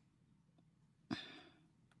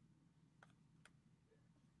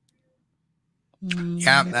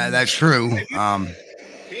 Yeah, that's true.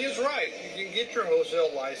 He is right. You can get your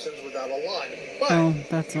wholesale license without a line,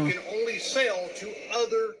 but you can only sell to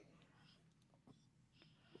other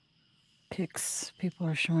pics. People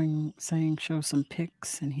are saying show some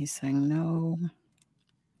pics, and he's saying no.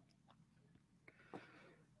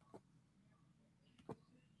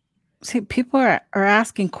 See, people are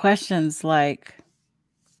asking questions like,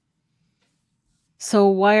 so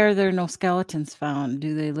why are there no skeletons found?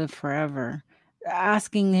 Do they live forever?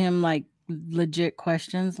 Asking him like legit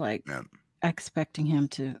questions, like expecting him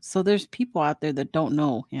to. So there's people out there that don't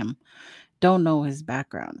know him, don't know his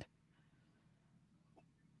background.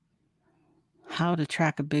 How to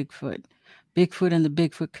track a Bigfoot. Bigfoot and the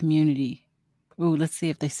Bigfoot community. Ooh, let's see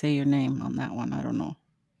if they say your name on that one. I don't know.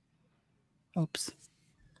 Oops.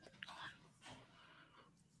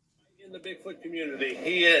 In the Bigfoot community,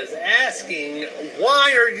 he is asking,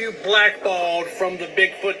 why are you blackballed from the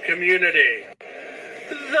Bigfoot community?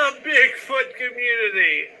 The Bigfoot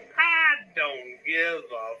community. I don't give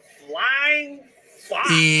a flying fuck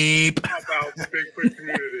about the Bigfoot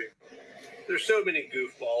community. There's so many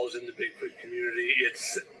goofballs in the Bigfoot community.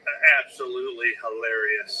 It's absolutely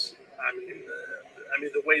hilarious. I mean,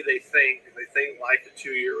 the way they think like a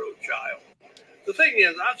 2-year-old child. The thing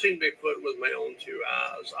is, I've seen Bigfoot with my own 2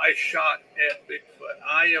 eyes. I shot at Bigfoot.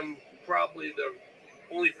 I am probably the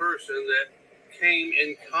only person that came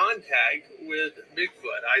in contact with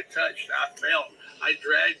Bigfoot. I touched, I felt, I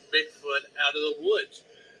dragged Bigfoot out of the woods.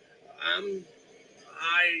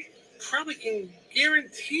 I probably can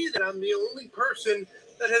guarantee that I'm the only person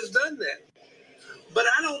that has done that. But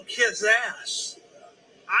I don't kiss ass.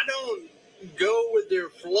 I don't go with their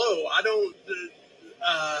flow. I don't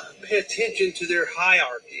pay attention to their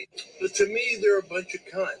hierarchy. But to me, they're a bunch of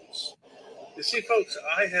cunts. You see, folks,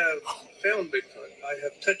 I have found Bigfoot. I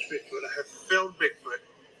have touched Bigfoot. I have felt Bigfoot.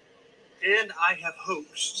 And I have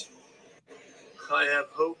hoaxed. I have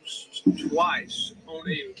hoaxed twice on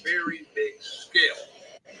a very big scale.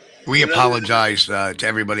 We apologize to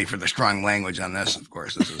everybody for the strong language on this. Of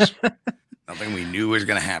course, this is nothing we knew was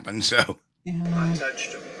going to happen. So I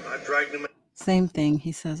touched him. I dragged him. Same thing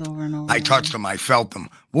he says over and over. I touched him. I felt him.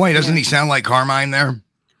 Boy, doesn't he sound like Carmine there?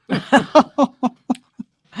 Maybe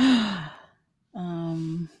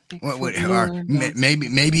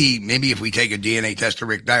if we take a DNA test to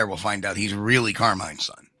Rick Dyer, we'll find out he's really Carmine's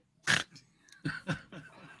son.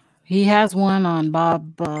 He has one on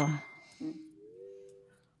Bob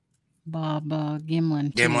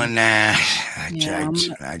Gimlin. Too. Gimlin, nah.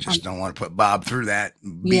 I just don't want to put Bob through that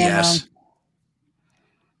BS.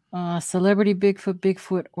 Celebrity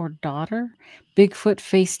Bigfoot or daughter. Bigfoot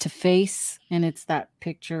face to face, and it's that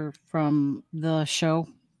picture from the show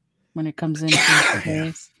when it comes in face to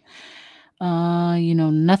face. You know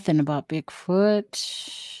nothing about Bigfoot.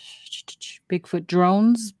 Bigfoot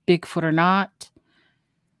drones, Bigfoot or not.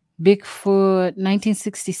 Bigfoot,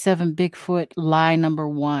 1967 Bigfoot lie number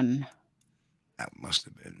 1. That must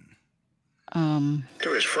have been. To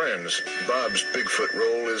his friends, Bob's Bigfoot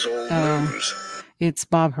role is old news. It's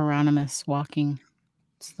Bob Hieronymus walking.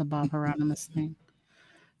 It's the Bob Hieronymus thing.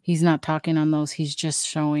 He's not talking on those. He's just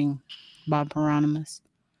showing Bob Hieronymus.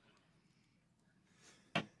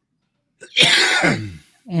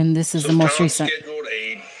 And this is the most Tom recent. scheduled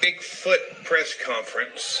a Bigfoot press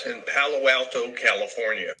conference in Palo Alto,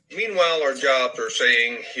 California. Meanwhile, our jobs are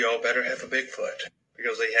saying, y'all better have a Bigfoot,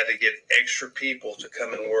 because they had to get extra people to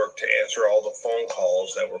come and work to answer all the phone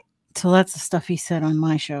calls that were. So that's the stuff he said on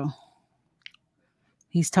my show.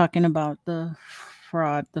 He's talking about the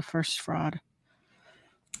fraud, the first fraud.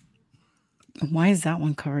 Why is that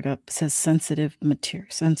one covered up? It says sensitive material,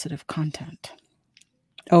 sensitive content.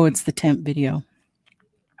 Oh, it's the temp video.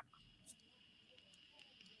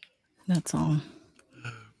 That's all.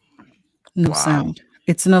 No sound.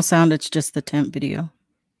 It's no sound. It's just the temp video.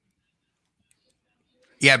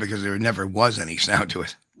 Yeah, because there never was any sound to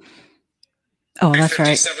it. Oh, that's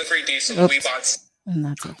right. Oops. And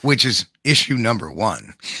that's it. Which is issue number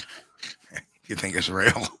 1. If you think it's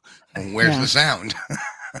real, where's the sound?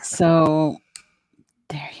 So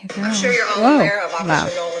there you go. I'm sure you're all aware of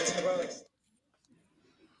Officer Nolan's heroics.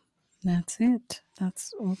 That's it.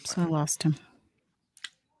 Oops, I lost him.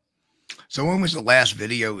 So when was the last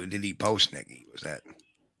video did he post, Nikki? Was that?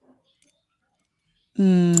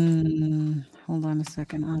 Hold on a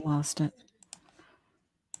second. I lost it.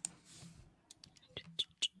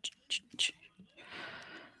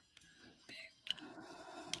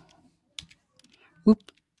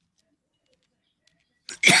 Whoop.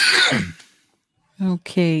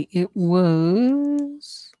 Okay, it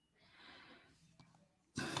was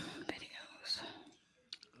videos.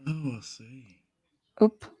 Oh, I see.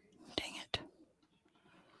 Oop, dang it.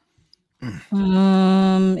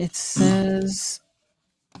 It says.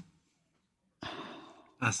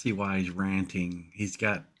 I see why he's ranting. He's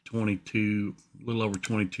got a little over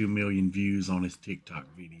 22 million views on his TikTok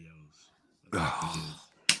videos. Oh.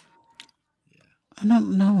 Yeah. I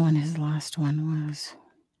don't know when his last one was.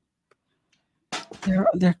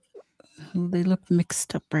 They look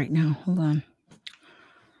mixed up right now. Hold on.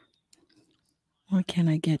 Why can't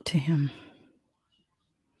I get to him?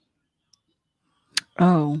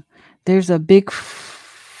 Oh, there's a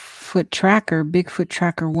Bigfoot tracker, Bigfoot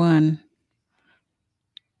Tracker 1.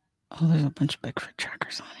 Oh, there's a bunch of Bigfoot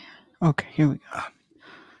trackers on here. Okay, here we go.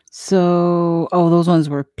 So, those ones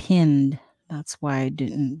were pinned. That's why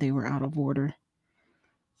they were out of order.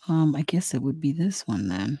 I guess it would be this one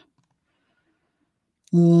then.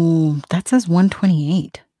 That says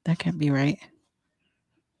 128. That can't be right.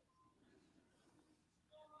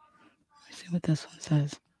 Let's see what this one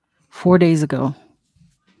says. 4 days ago.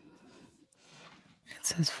 It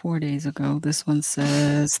says 4 days ago. This one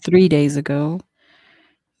says 3 days ago.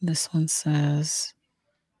 This one says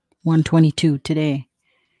 122 today.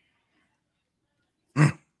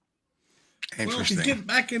 Interesting. Well, if he's getting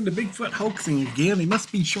back into Bigfoot hoaxing again, he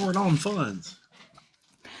must be short on funds.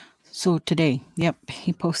 So today, yep,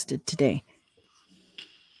 he posted today.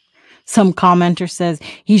 Some commenter says,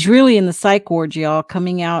 he's really in the psych ward, y'all,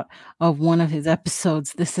 coming out of one of his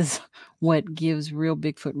episodes. This is what gives real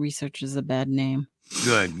Bigfoot researchers a bad name.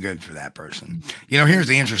 Good for that person. Here's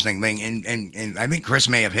the interesting thing, and I think Chris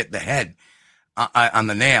may have hit the head on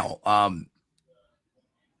the nail, or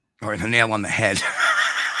the nail on the head.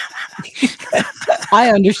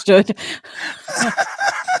 I understood.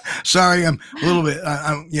 Sorry, I'm a little bit.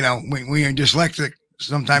 We are dyslexic.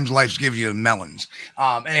 Sometimes life gives you melons.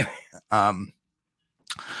 Anyway,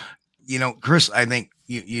 Chris, I think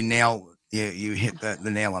you hit the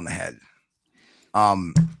nail on the head.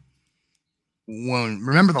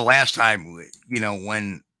 Remember the last time,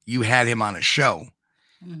 when you had him on a show,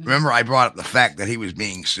 remember I brought up the fact that he was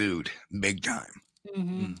being sued big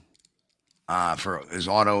time. For his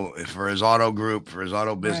auto group, for his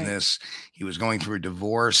auto business. Right. He was going through a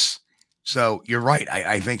divorce. So you're right.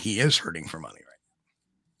 I think he is hurting for money, right?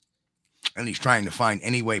 And he's trying to find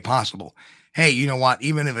any way possible. Hey, you know what?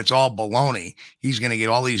 Even if it's all baloney, he's going to get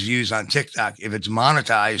all these views on TikTok. If it's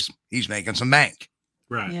monetized, he's making some bank.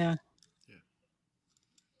 Right. Yeah.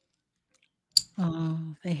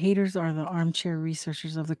 The haters are the armchair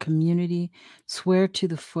researchers of the community. Swear to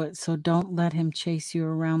the foot. So don't let him chase you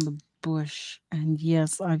around the bush. And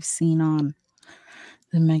yes, I've seen on.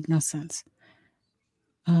 They make no sense.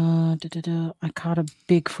 I caught a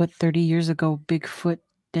Bigfoot 30 years ago. Bigfoot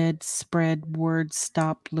dead, spread word,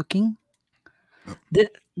 stop looking.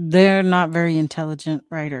 They're not very intelligent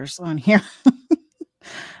writers on here.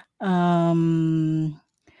 So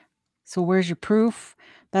where's your proof?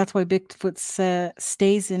 That's why Bigfoot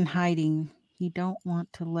stays in hiding. He don't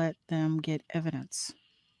want to let them get evidence.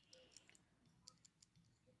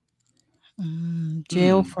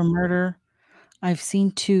 Jail for murder. I've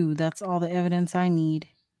seen 2. That's all the evidence I need.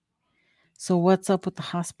 So what's up with the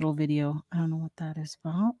hospital video? I don't know what that is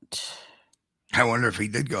about. I wonder if he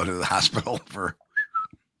did go to the hospital for.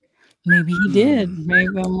 Maybe he did.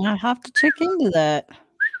 Maybe I might have to check into that.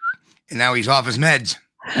 And now he's off his meds.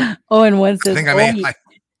 Oh, and one says,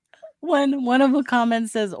 one of the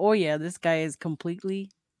comments says, "Oh yeah, this guy is completely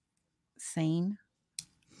sane."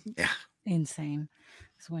 Yeah, insane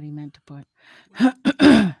is what he meant to put.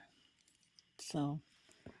 So,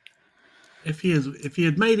 if he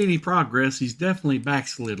had made any progress, he's definitely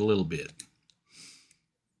backslid a little bit.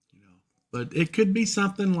 But it could be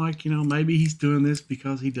something like, maybe he's doing this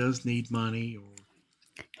because he does need money. Or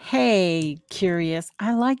hey, curious.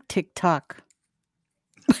 I like TikTok.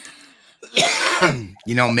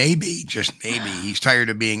 Maybe, just maybe, he's tired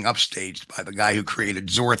of being upstaged by the guy who created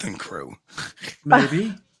Zorth and Crew.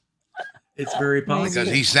 Maybe. It's very possible. Because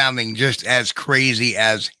he's sounding just as crazy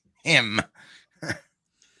as him.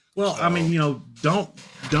 Well, so. I mean,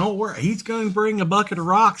 don't worry. He's going to bring a bucket of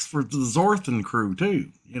rocks for the Zorth and Crew,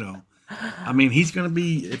 too, I mean, he's going to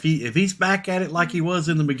be, if he's back at it like he was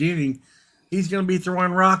in the beginning, he's going to be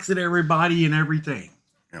throwing rocks at everybody and everything.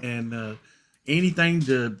 Yep. And anything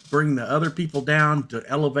to bring the other people down, to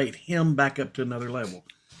elevate him back up to another level.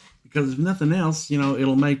 Because if nothing else,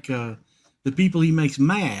 it'll make the people he makes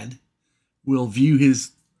mad will view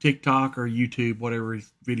his TikTok or YouTube, whatever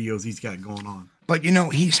videos he's got going on. But,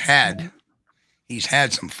 he's had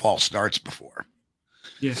some false starts before.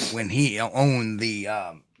 Yes. When he owned the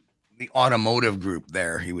automotive group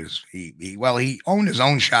there, he owned his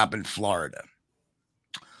own shop in Florida.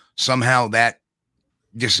 Somehow that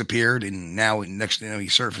disappeared, and now next thing he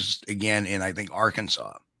surfaced again in, I think,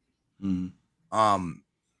 Arkansas. Mm-hmm.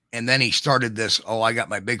 And then he started this, I got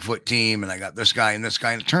my Bigfoot team and I got this guy and this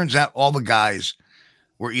guy. And it turns out all the guys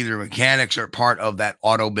were either mechanics or part of that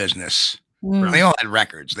auto business. Mm. They all had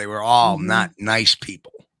records. They were all not nice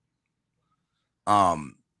people.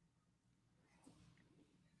 Then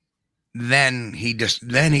he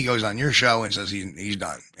goes on your show and says he's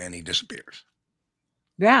done, and he disappears.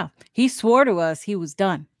 Yeah, he swore to us he was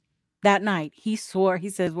done that night. He swore. He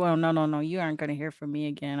says, "Well, no, you aren't going to hear from me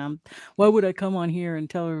again. Why would I come on here and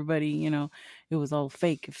tell everybody, it was all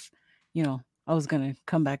fake if, I was going to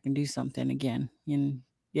come back and do something again." And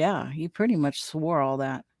yeah, he pretty much swore all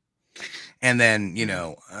that. And then,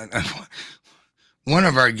 one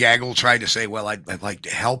of our gaggle tried to say, well, I'd like to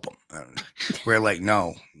help him. We're like,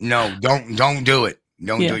 no, don't do it.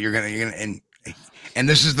 Don't do it. You're going to, and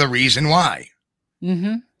this is the reason why.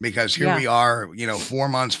 Mm-hmm. Because here we are, 4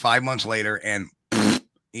 months, 5 months later, and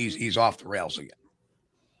he's off the rails again.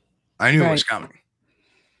 I knew it was coming.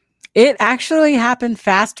 It actually happened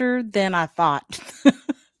faster than I thought.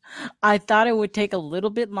 I thought it would take a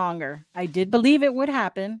little bit longer. I did believe it would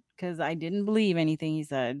happen because I didn't believe anything he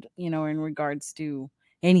said, in regards to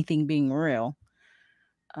anything being real.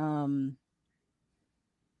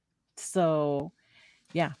 So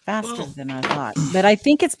yeah, faster than I thought. But I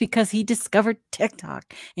think it's because he discovered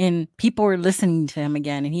TikTok and people are listening to him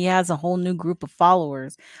again. And he has a whole new group of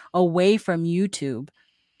followers away from YouTube,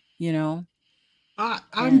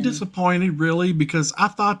 I'm disappointed, really, because I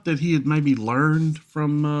thought that he had maybe learned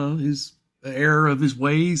from his error of his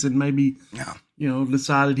ways and maybe,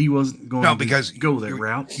 decided he wasn't going to go that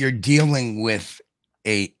route. You're dealing with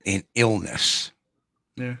an illness.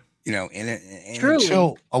 Yeah. And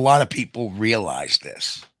until a lot of people realize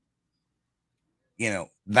this,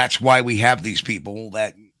 that's why we have these people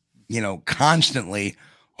that, constantly,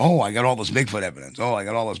 I got all this Bigfoot evidence. I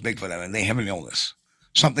got all this Bigfoot evidence. They have an illness.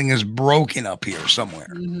 Something is broken up here somewhere.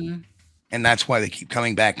 Mm-hmm. And that's why they keep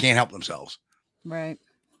coming back. Can't help themselves. Right.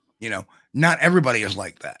 Not everybody is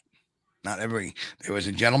like that. Not everybody. There was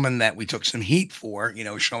a gentleman that we took some heat for,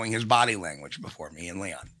 showing his body language before me and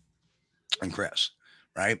Leon and Chris.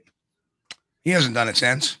 Right? He hasn't done it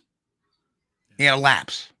since. He had a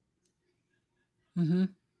lapse. Mm-hmm.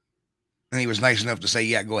 And he was nice enough to say,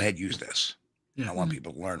 yeah, go ahead, use this. Yeah. I want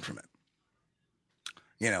people to learn from it.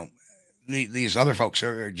 These other folks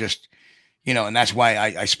are just, and that's why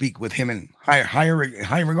I speak with him in high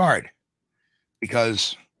regard.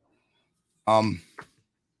 Because, that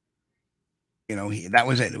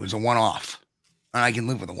was it. It was a one-off. And I can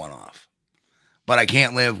live with a one-off. But I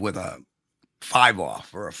can't live with a 5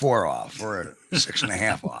 off or a 4 off or a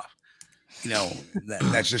 6.5 off.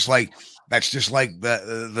 That's just like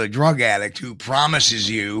the drug addict who promises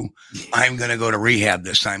you, I'm going to go to rehab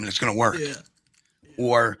this time and it's going to work. Yeah.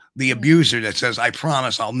 Or the abuser that says, I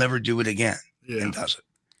promise I'll never do it again and does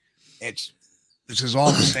it. This is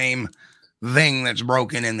all the same thing that's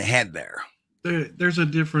broken in the head there. There's a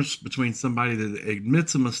difference between somebody that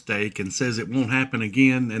admits a mistake and says it won't happen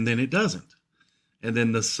again, and then it doesn't. and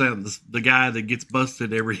then the guy that gets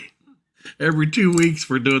busted every 2 weeks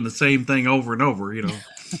for doing the same thing over and over.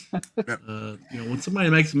 When somebody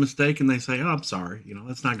makes a mistake and they say, "Oh, I'm sorry,"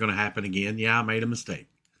 that's not going to happen again. Yeah, I made a mistake.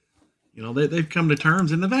 They've come to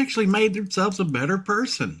terms and they've actually made themselves a better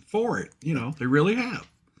person for it. They really have,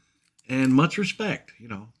 and much respect.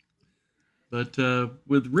 But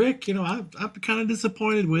with Rick, I'm kind of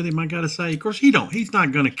disappointed with him. I got to say, of course, he's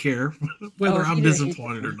not going to care whether I'm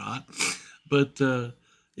disappointed or not. But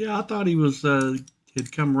I thought he was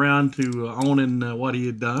had come around to owning what he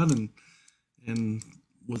had done, and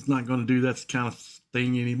was not going to do that kind of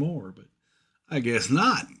thing anymore. But I guess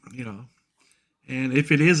not. And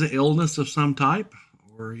if it is an illness of some type,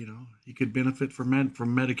 or he could benefit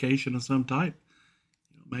from medication of some type,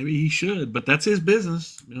 maybe he should. But that's his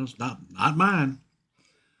business. It's not mine.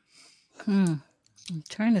 I'm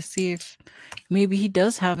trying to see if maybe he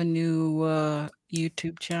does have a new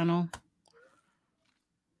YouTube channel.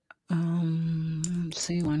 Let's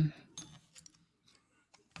see one.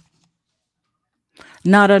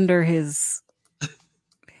 Not under his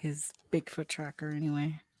Bigfoot tracker,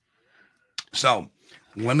 anyway. So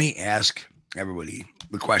let me ask everybody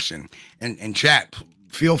the question, and chat,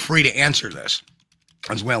 feel free to answer this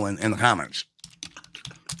as well in the comments.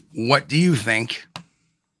 What do you think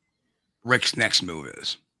Rick's next move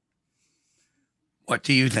is? What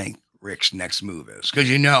do you think Rick's next move is? Because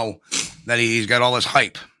that he's got all this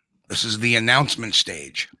hype. This is the announcement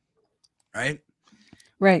stage, right?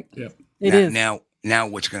 Right. Yep. It is. Now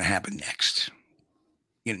what's going to happen next?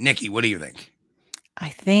 Nikki, what do you think?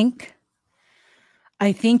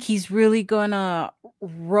 I think he's really gonna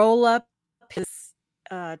roll up his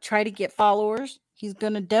try to get followers. He's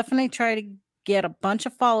gonna definitely try to get a bunch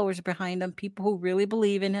of followers behind him, people who really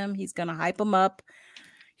believe in him. He's gonna hype them up.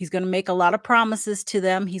 He's gonna make a lot of promises to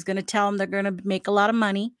them. He's gonna tell them they're gonna make a lot of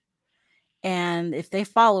money, and if they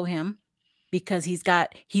follow him, because he's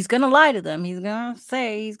gonna lie to them. He's gonna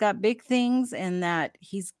say he's got big things and that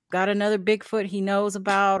he's got another Bigfoot he knows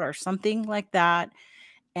about or something like that.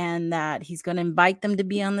 And that he's going to invite them to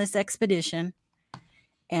be on this expedition,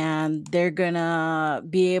 and they're going to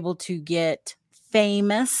be able to get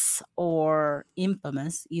famous or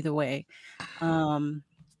infamous, either way. And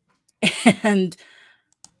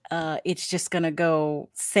it's just going to go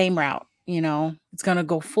same route, it's going to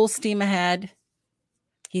go full steam ahead.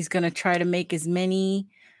 He's going to try to make as many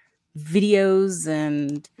videos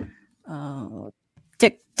and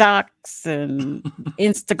TikToks and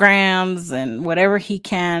Instagrams and whatever he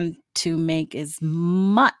can to make as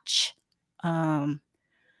much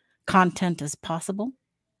content as possible,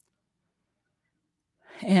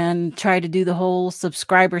 and try to do the whole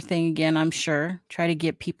subscriber thing again. I'm sure try to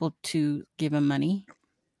get people to give him money.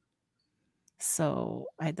 So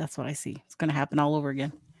that's what I see. It's going to happen all over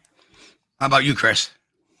again. How about you, Chris?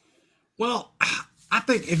 Well, I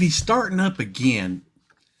think if he's starting up again,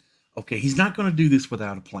 okay, he's not going to do this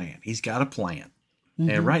without a plan. He's got a plan.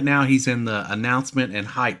 Mm-hmm. And right now he's in the announcement and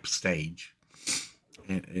hype stage.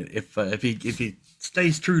 And if he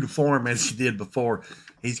stays true to form as he did before,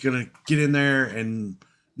 he's going to get in there and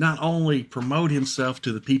not only promote himself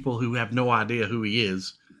to the people who have no idea who he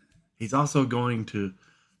is, he's also going to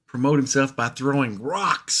promote himself by throwing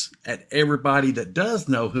rocks at everybody that does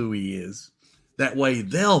know who he is. That way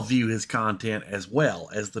they'll view his content as well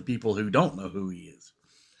as the people who don't know who he is.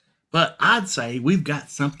 But I'd say we've got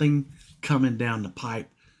something coming down the pipe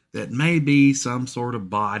that may be some sort of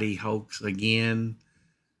body hoax again.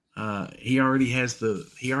 He's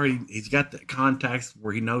got the contacts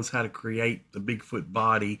where he knows how to create the Bigfoot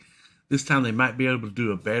body. This time they might be able to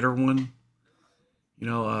do a better one.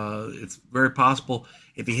 It's very possible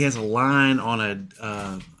if he has a line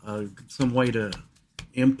on some way to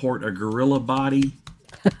import a gorilla body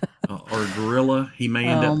or a gorilla, he may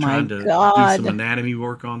end up trying to do some anatomy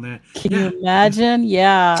work on that. Can you imagine?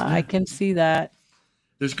 Yeah, I can see that.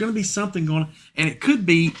 There's going to be something going on, and it could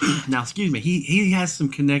be now. Excuse me. He has some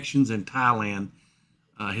connections in Thailand.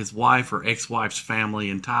 His wife or ex-wife's family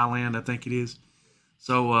in Thailand, I think it is.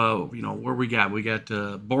 So where we got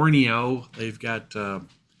Borneo. They've got.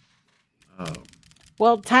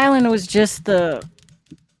 Well, Thailand was just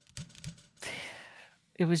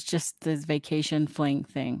this vacation fling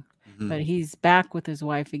thing. Mm-hmm. But he's back with his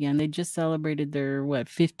wife again. They just celebrated their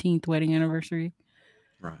 15th wedding anniversary.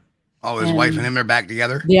 Right. Oh, his wife and him are back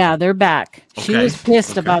together? Yeah, they're back. Okay. She was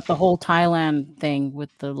pissed about the whole Thailand thing with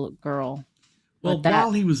the little girl. Well,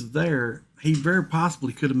 while he was there, he very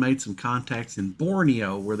possibly could have made some contacts in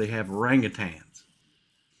Borneo where they have orangutans,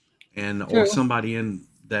 or somebody in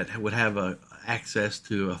that would have access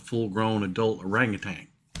to a full-grown adult orangutan.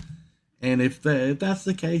 And if that's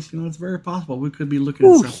the case, it's very possible we could be looking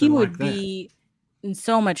at something he would like that. be in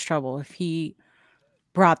so much trouble if he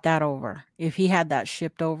brought that over. If he had that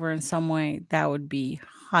shipped over in some way, that would be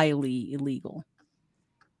highly illegal.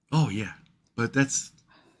 Oh yeah, but that's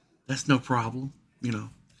no problem.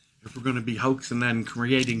 If we're going to be hoaxing and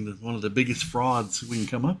creating one of the biggest frauds we can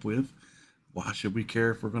come up with, why should we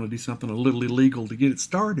care if we're going to do something a little illegal to get it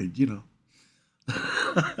started?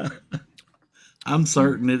 I'm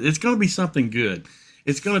certain it's going to be something good.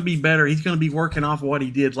 It's going to be better. He's going to be working off what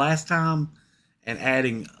he did last time and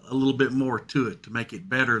adding a little bit more to it to make it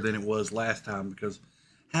better than it was last time. Because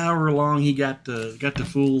however long he got to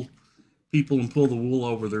fool people and pull the wool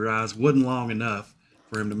over their eyes wasn't long enough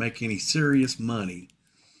for him to make any serious money.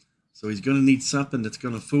 So he's going to need something that's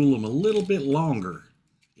going to fool him a little bit longer,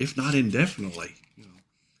 if not indefinitely.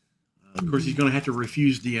 Of course, he's going to have to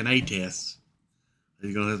refuse DNA tests.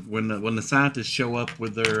 He's going to when the scientists show up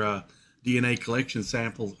with their DNA collection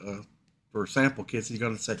samples for sample kits, he's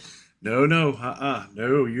going to say, no,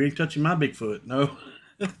 you ain't touching my Bigfoot, no.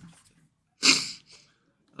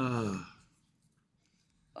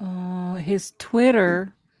 His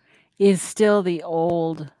Twitter is still the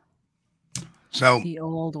old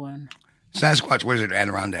one. Sasquatch Wizard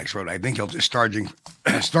Adirondacks wrote, I think he'll just start charging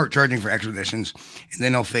for extraditions, and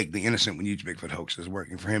then he'll fake the innocent when huge Bigfoot hoax is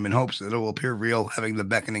working for him in hopes that it will appear real, having the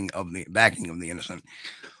backing of the innocent.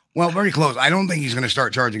 Well, very close. I don't think he's going to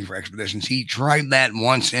start charging for expeditions. He tried that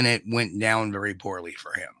once, and it went down very poorly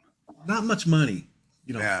for him. Not much money.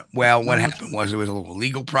 Yeah. Well, what happened was there was a little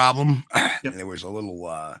legal problem. Yep. There was a little,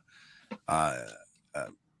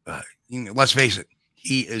 let's face it,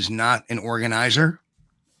 he is not an organizer.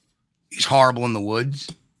 He's horrible in the woods.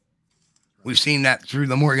 We've seen that through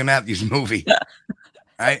the Morgan Matthews movie,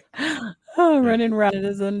 right? Oh, running around in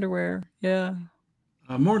his underwear. Yeah.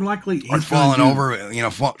 More than likely, or falling over,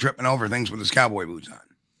 tripping over things with his cowboy boots on.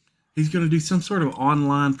 He's going to do some sort of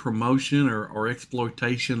online promotion or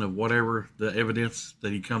exploitation of whatever the evidence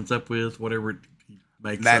that he comes up with, whatever he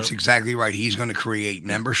makes That's up. Exactly right. He's going to create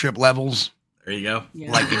membership levels. There you go.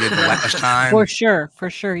 Yeah. Like he did the last time. For sure.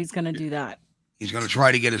 He's going to do that. He's going to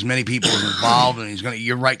try to get as many people involved, and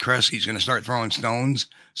you're right, Chris, he's going to start throwing stones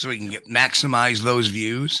so he can maximize those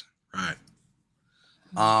views. Right.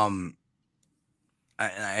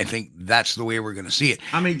 I think that's the way we're going to see it.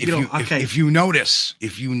 I mean, if you notice,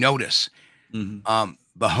 mm-hmm.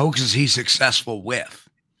 The hoaxes he's successful with,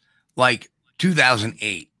 like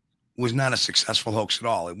 2008 was not a successful hoax at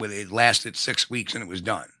all. It lasted 6 weeks and it was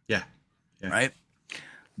done. Yeah. Right.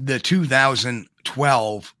 The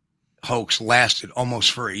 2012 hoax lasted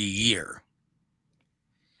almost for a year.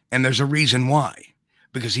 And there's a reason why,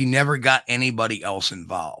 because he never got anybody else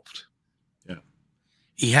involved. Yeah.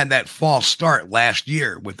 He had that false start last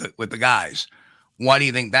year with the guys. Why do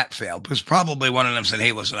you think that failed? Because probably one of them said,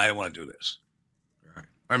 hey, listen, I don't want to do this. Right.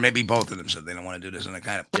 Or maybe both of them said they don't want to do this. And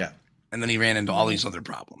and then he ran into all these other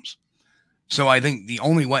problems. So I think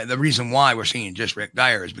the reason why we're seeing just Rick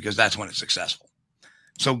Dyer is because that's when it's successful.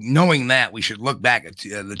 So knowing that, we should look back at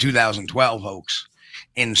the 2012 hoax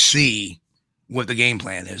and see what the game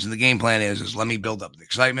plan is. And the game plan is let me build up the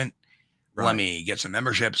excitement. Right. Let me get some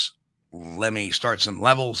memberships. Let me start some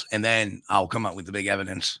levels, and then I'll come up with the big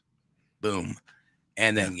evidence. Boom.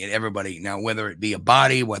 And then get everybody. Now, whether it be a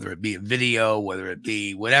body, whether it be a video, whether it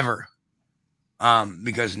be whatever.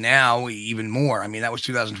 Because now even more, I mean, that was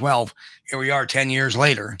 2012. Here we are 10 years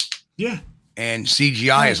later. Yeah. And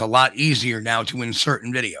CGI is a lot easier now to insert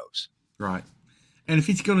in videos. Right. And if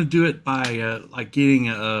he's going to do it by like getting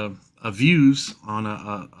a views on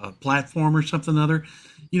a platform or something other,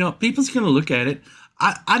 people's going to look at it.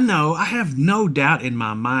 I know, I have no doubt in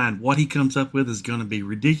my mind what he comes up with is going to be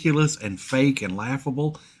ridiculous and fake and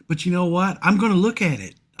laughable. But you know what? I'm going to look at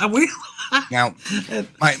it. I will. Now,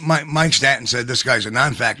 Mike Stanton said this guy's a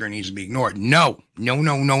non-factor and needs to be ignored. No.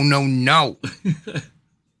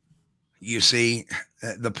 You see,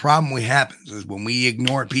 the problem happens is when we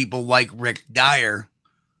ignore people like Rick Dyer,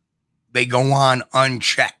 they go on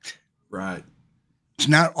unchecked. Right. It's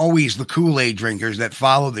not always the Kool-Aid drinkers that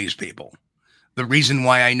follow these people. The reason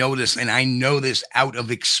why I know this, and I know this out of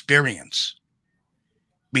experience,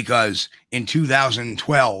 because in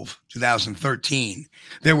 2012, 2013,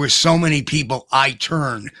 there were so many people I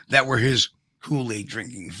turned that were his Kool-Aid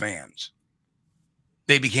drinking fans.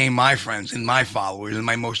 They became my friends and my followers and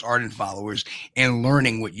my most ardent followers, and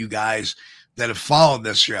learning what you guys that have followed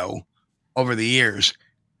this show over the years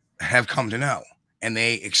have come to know. And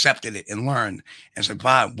they accepted it and learned and said,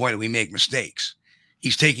 Bob, boy, do we make mistakes.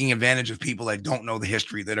 He's taking advantage of people that don't know the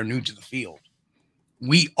history, that are new to the field.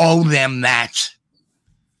 We owe them that.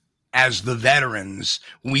 as the veterans,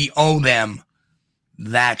 we owe them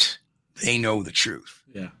that they know the truth.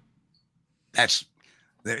 Yeah.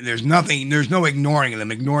 There's no ignoring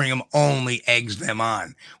them. Ignoring them only eggs them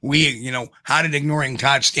on. How did ignoring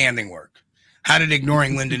Todd Standing work? How did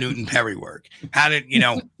ignoring Linda Newton Perry work? How did,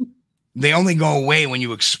 they only go away when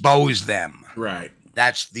you expose them. Right.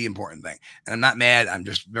 That's the important thing. And I'm not mad. I'm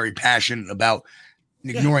just very passionate about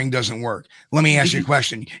ignoring doesn't work. Let me ask you a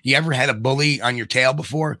question. You ever had a bully on your tail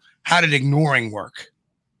before? How did ignoring work?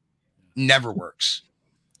 Never works.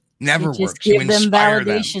 Never works. Just give them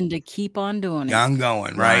validation to keep on doing it. I'm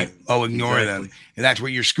going, right? Oh, ignore them. And that's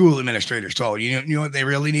what your school administrators told you. You know what they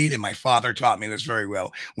really need? And my father taught me this very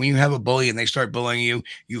well. When you have a bully and they start bullying you,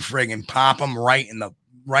 you friggin' pop them right in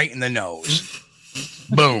the nose.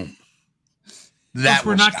 Boom. That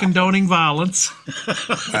we're not condoning violence.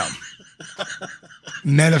 Well,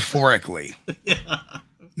 metaphorically. Yeah.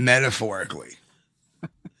 Metaphorically.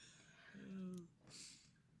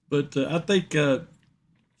 But I think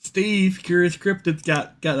Steve, Curious Cryptid's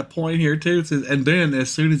got a point here too. It says, and then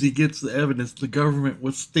as soon as he gets the evidence, the government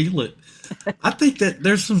will steal it. I think that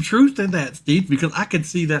there's some truth in that, Steve, because I can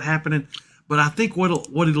see that happening. But I think what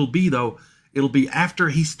it'll be though, it'll be after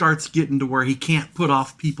he starts getting to where he can't put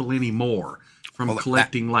off people anymore from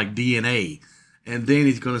collecting like DNA. And then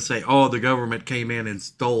he's going to say, oh, the government came in and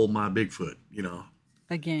stole my Bigfoot,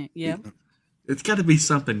 Again, yeah. It's got to be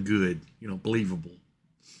something good, believable.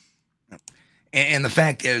 And the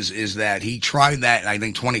fact is that he tried that in, I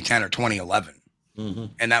think, 2010 or 2011. Mm-hmm.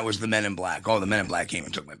 And that was the Men in Black. Oh, the Men in Black came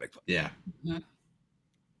and took my Bigfoot. Yeah. Mm-hmm.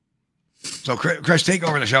 So, Chris, take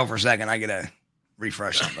over the show for a second. I got to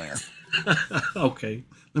refresh something here. Okay.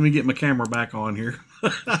 Let me get my camera back on here.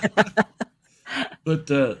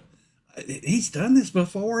 But he's done this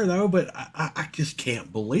before, though, but I just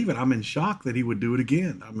can't believe it. I'm in shock that he would do it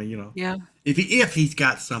again. I mean, yeah. If he's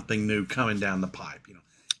got something new coming down the pipe,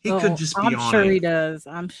 he could just be on. I'm sure he does.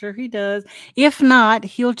 I'm sure he does. If not,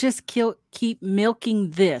 he'll just keep milking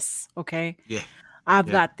this. Okay. Yeah.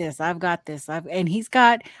 I've got this. And he's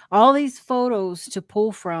got all these photos to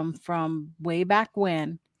pull from way back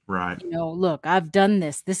when. Right. Look, I've done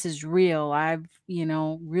this. This is real. I've,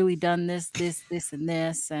 really done this, and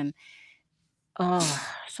this. And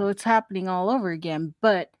so it's happening all over again.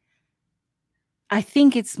 But I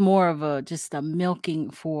think it's more of just a milking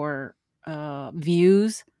for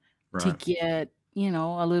views to get,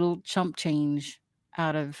 a little chump change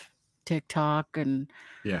out of TikTok and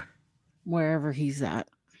wherever he's at.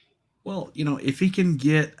 Well, if he can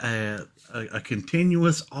get a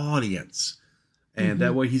continuous audience, and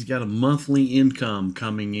that way he's got a monthly income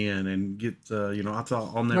coming in and get, I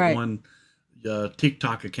thought on that one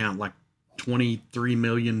TikTok account, like 23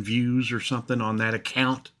 million views or something on that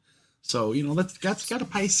account. So, that's got to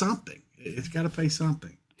pay something. It's got to pay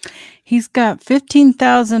something. He's got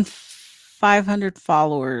 15,500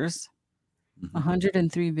 followers,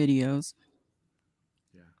 103 videos.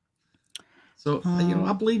 Yeah. So,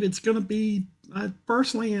 I believe it's going to be,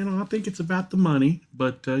 personally, I think it's about the money,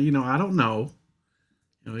 but, I don't know.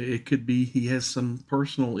 It could be he has some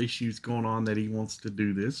personal issues going on that he wants to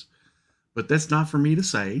do this, but that's not for me to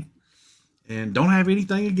say. And don't have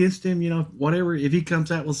anything against him, whatever. If he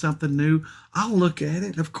comes out with something new, I'll look at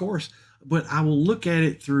it, of course. But I will look at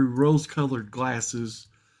it through rose-colored glasses,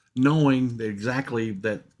 knowing exactly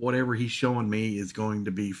that whatever he's showing me is going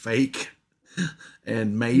to be fake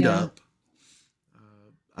and made up.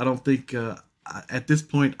 I don't think, at this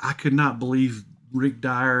point, I could not believe Rick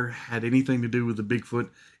Dyer had anything to do with the Bigfoot.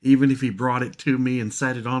 Even if he brought it to me and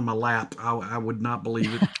sat it on my lap, I would not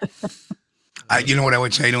believe it. You know what I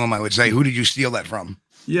would say to him? I would say, who did you steal that from?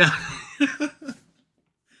 Yeah.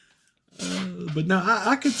 But no,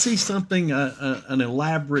 I could see something, an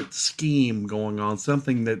elaborate scheme going on,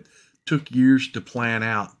 something that took years to plan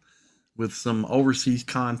out with some overseas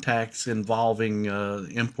contacts involving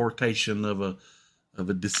importation of a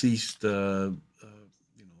deceased, I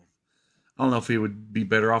don't know if he would be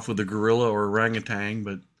better off with a gorilla or orangutan,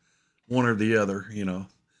 but one or the other,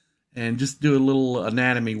 and just do a little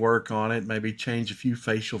anatomy work on it, maybe change a few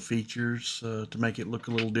facial features to make it look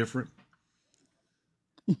a little different.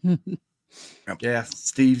 Yeah,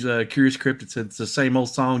 Steve's Curious Cryptid said it's the same old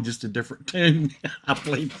song, just a different tune. I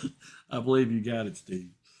believe you got it, Steve.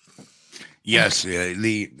 Yes,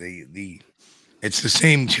 it's the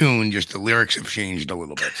same tune, just the lyrics have changed a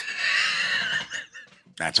little bit.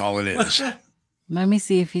 That's all it is. Let me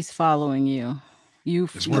see if he's following you. I'm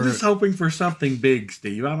just hoping for something big,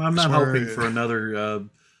 Steve. I'm not hoping for another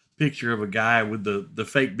picture of a guy with the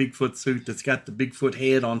fake Bigfoot suit that's got the Bigfoot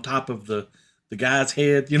head on top of the guy's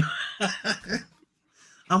head.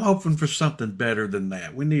 I'm hoping for something better than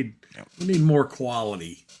that. We need more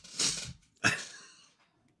quality.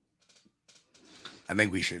 I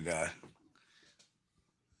think we should.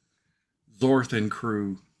 Zorth and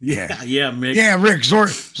crew. Yeah, Mick. Yeah, Rick.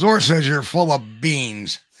 Zorth says you're full of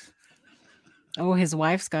beans. Oh, his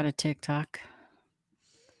wife's got a TikTok.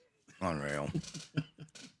 Unreal.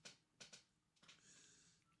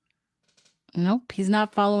 Nope, he's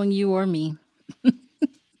not following you or me.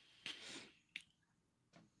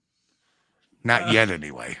 Not yet,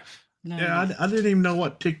 anyway. No. Yeah, I didn't even know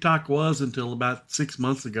what TikTok was until about 6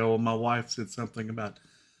 months ago when my wife said something about,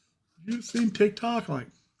 you seen TikTok? Like,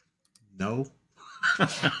 no.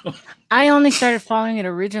 I only started following it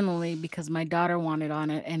originally because my daughter wanted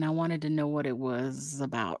on it and I wanted to know what it was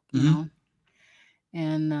about, you know?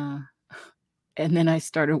 And then I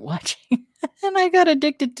started watching and I got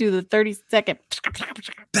addicted to the 30-second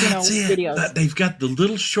videos. They've got the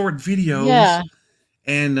little short videos. Yeah.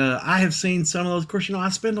 And I have seen some of those. Of course, I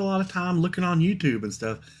spend a lot of time looking on YouTube and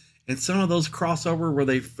stuff. And some of those crossover where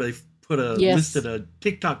they've put listed a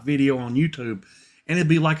TikTok video on YouTube. And it'd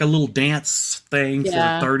be like a little dance thing for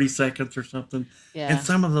 30 seconds or something. Yeah. And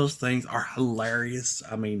some of those things are hilarious.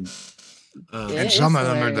 I mean, and some of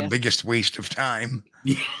them are the biggest waste of time.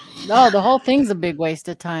 No, the whole thing's a big waste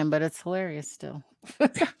of time, but it's hilarious still.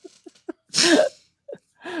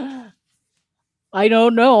 I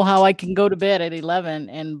don't know how I can go to bed at 11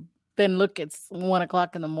 and then look at 1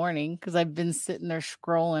 o'clock in the morning because I've been sitting there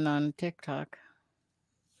scrolling on TikTok.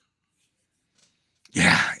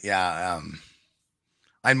 Yeah.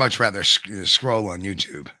 I'd much rather scroll on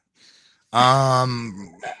YouTube.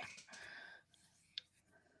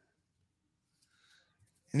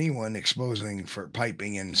 Anyone exposing for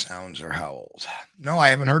piping in sounds or howls? No, I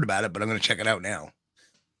haven't heard about it, but I'm going to check it out now.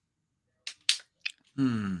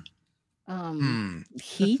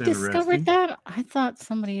 He discovered that? I thought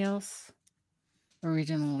somebody else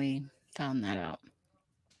originally found that out.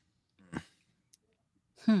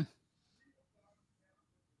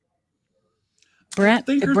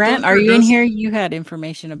 Brent, are you in here? You had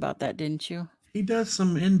information about that, didn't you? He does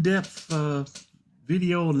some in-depth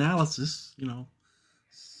video analysis.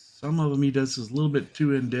 Some of them he does is a little bit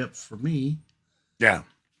too in-depth for me. Yeah.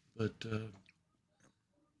 But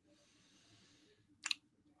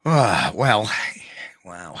wow.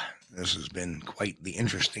 This has been quite the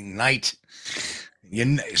interesting night.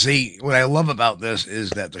 See, what I love about this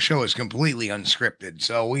is that the show is completely unscripted,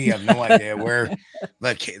 so we have no idea where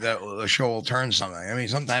the show will turn something. I mean,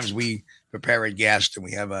 sometimes we prepare a guest and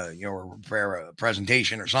we have prepare a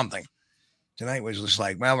presentation or something. Tonight was just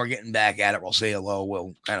like, well, we're getting back at it. We'll say hello.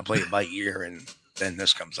 We'll kind of play it by ear, and then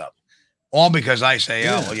this comes up. All because I say,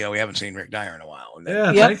 we haven't seen Rick Dyer in a while. And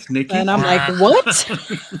then, thanks, Nikki. And I'm like, what?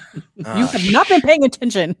 You have not been paying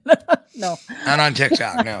attention. No. Not on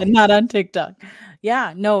TikTok, no. Not on TikTok.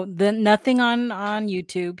 Yeah, no, nothing on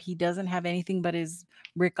YouTube. He doesn't have anything but his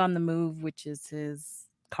Rick on the Move, which is his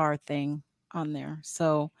car thing on there.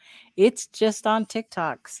 So it's just on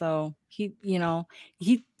TikTok. So he's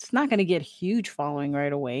not going to get a huge following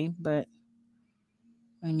right away, but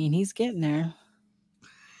I mean, he's getting there.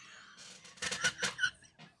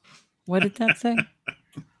 What did that say?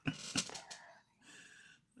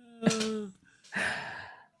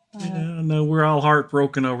 No, we're all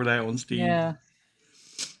heartbroken over that one, Steve. Yeah.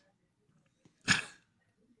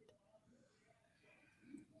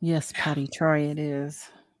 Yes, Patty Troy, it is.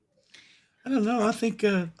 I don't know. I think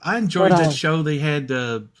I enjoyed that show they had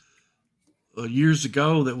years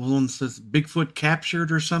ago that was on says Bigfoot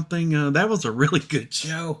Captured or something. That was a really good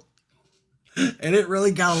show. And it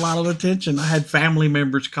really got a lot of attention. I had family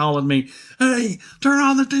members calling me, "Hey, turn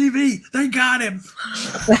on the TV. They got him."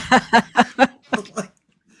 I was like,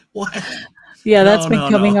 what? Yeah, that's been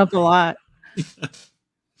coming up a lot.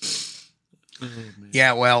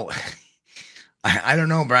 Yeah, well, I don't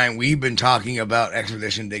know, Brian. We've been talking about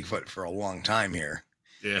Expedition Bigfoot for a long time here.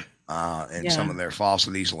 Yeah. And some of their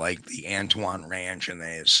falsities, like the Antoine Ranch and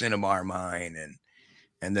the Cinnabar Mine,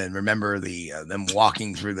 and then remember them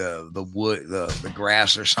walking through the wood, the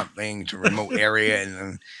grass or something to a remote area,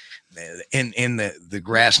 and in the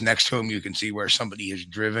grass next to them, you can see where somebody is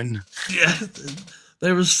driven. Yeah,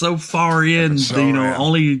 they were so far in,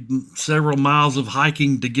 only several miles of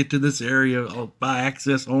hiking to get to this area by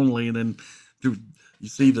access only, and then you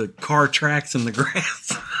see the car tracks in the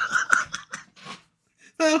grass.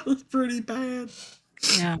 That was pretty bad.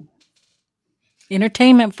 Yeah.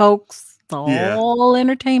 Entertainment, folks. All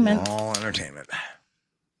entertainment. All entertainment.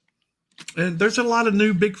 And there's a lot of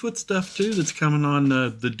new Bigfoot stuff too that's coming on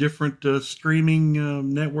the different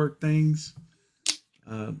streaming network things.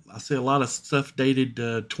 I see a lot of stuff dated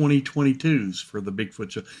 2022s for the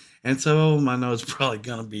Bigfoot show. And some of them I know is probably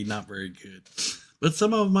going to be not very good. But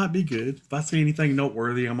some of them might be good. If I see anything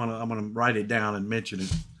noteworthy, I'm gonna write it down and mention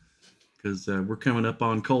it. Because we're coming up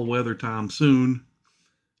on cold weather time soon.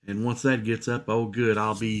 And once that gets up, oh good,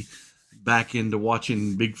 I'll be back into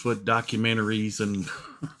watching Bigfoot documentaries and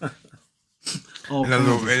all in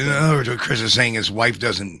other words, what Chris is saying, his wife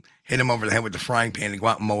doesn't hit him over the head with the frying pan and go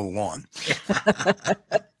out and mow the lawn.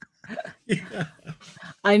 Yeah.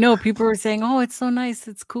 I know people were saying, "Oh, it's so nice,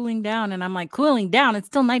 it's cooling down," and I'm like, "Cooling down? It's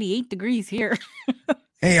still 98 degrees here."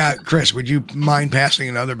 Hey, Chris, would you mind passing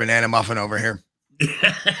another banana muffin over here?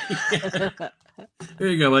 There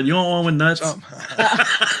you go, bud. You want one with nuts?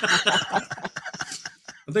 I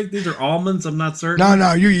think these are almonds. I'm not certain.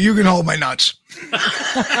 No, you can hold my nuts.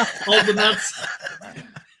 Hold the nuts.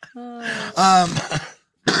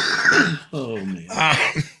 Oh man.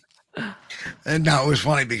 And no, it was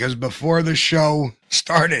funny because before the show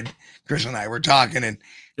started, Chris and I were talking, and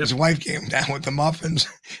his wife came down with the muffins,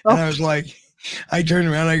 and I was like, I turned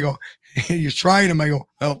around, and I go, "You're trying them." I go,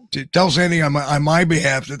 "Well, tell Sandy on my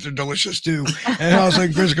behalf that they're delicious too." And I was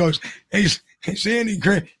like, Chris goes, "Hey, Sandy,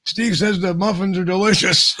 Steve says the muffins are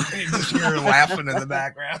delicious." And you just hear her laughing in the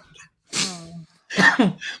background.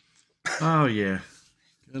 Oh yeah,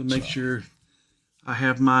 gotta make sure I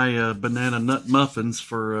have my banana nut muffins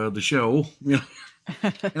for the show. You know,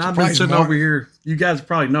 and I've been sitting over here. You guys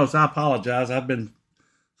probably noticed. I apologize. I've been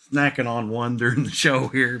snacking on one during the show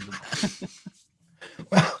here.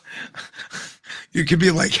 Well, you could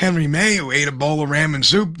be like Henry May, who ate a bowl of ramen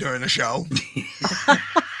soup during the show.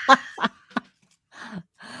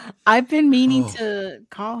 I've been meaning to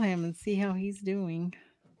call him and see how he's doing.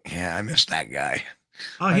 Yeah, I miss that guy.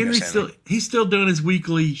 Oh, he's still doing his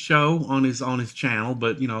weekly show on his channel,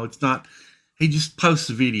 but you know, it's not. He just posts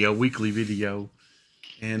a weekly video,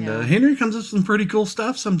 and Henry comes up with some pretty cool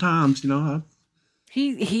stuff sometimes. You know,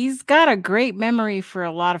 he's got a great memory for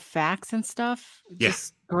a lot of facts and stuff.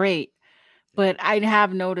 Just great. But I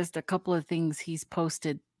have noticed a couple of things he's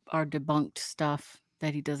posted are debunked stuff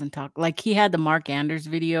that he doesn't talk. Like he had the Mark Anders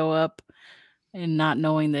video up, and not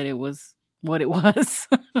knowing that it was what it was.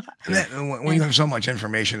 When you have so much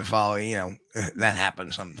information to follow, you know, that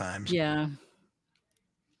happens sometimes. Yeah.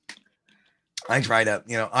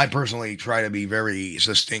 I personally try to be very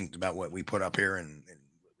succinct about what we put up here and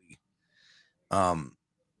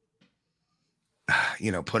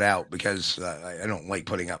put out, because I don't like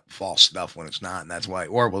putting up false stuff when it's not, and that's why.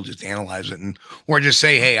 Or we'll just analyze it or just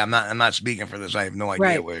say, "Hey, I'm not speaking for this. I have no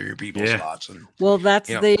idea what are your people's thoughts." And well, that's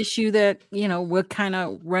the issue that we'll kind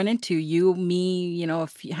of run into. You, me, a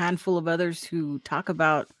handful of others who talk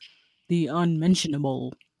about the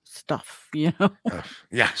unmentionable stuff.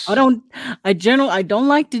 Yes. I don't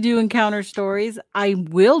like to do encounter stories. I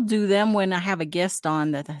will do them when I have a guest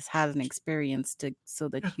on that has had an experience so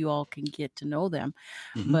that you all can get to know them.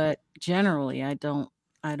 Mm-hmm. But generally I don't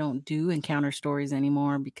do encounter stories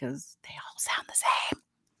anymore because they all sound the same.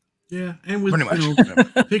 Yeah, and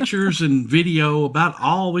with pictures and video, about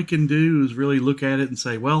all we can do is really look at it and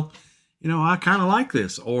say, well, I kind of like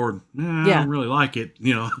this, or I don't really like it,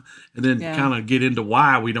 and then kind of get into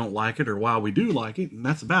why we don't like it or why we do like it, and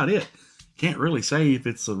that's about it. Can't really say if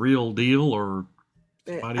it's a real deal or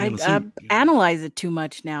I analyze it too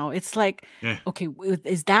much now. It's like, okay,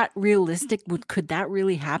 is that realistic? Could that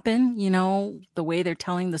really happen? The way they're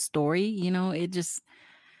telling the story,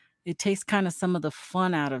 it takes kind of some of the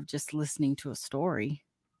fun out of just listening to a story.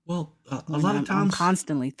 Well, a lot of times I'm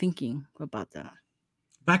constantly thinking about that.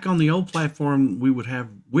 Back on the old platform, we would have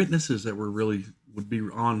witnesses that would be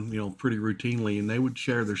on, pretty routinely, and they would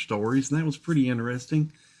share their stories, and that was pretty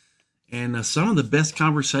interesting. And some of the best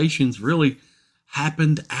conversations really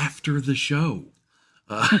happened after the show.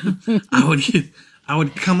 I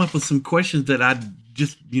would come up with some questions that I'd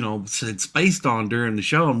just, said spaced on during the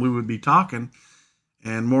show, and we would be talking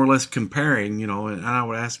and more or less comparing, and I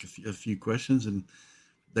would ask a few questions, and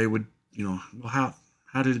they would, well,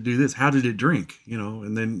 how did it do this? How did it drink?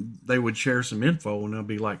 And then they would share some info, and I'll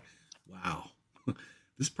be like, wow,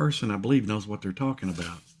 this person, I believe, knows what they're talking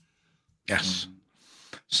about. Yes.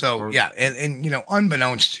 And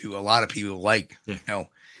unbeknownst to a lot of people,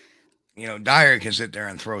 Dyer can sit there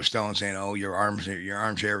and throw stones saying, "Oh, you're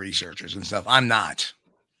armchair researchers and stuff." I'm not.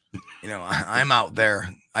 I'm out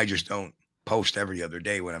there. I just don't post every other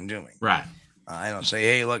day what I'm doing. Right. I don't say,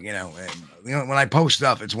 "Hey, look," when I post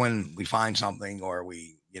stuff, it's when we find something or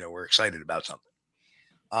we're excited about something.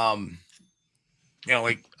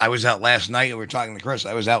 Like I was out last night. We were talking to Chris.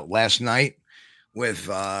 I was out last night with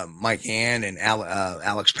Mike Hand and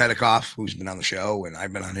Alex Petikoff, who's been on the show, and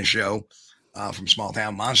I've been on his show. from Small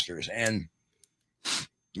Town Monsters. And,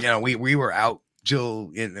 you know, we were out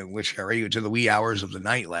till to the wee hours of the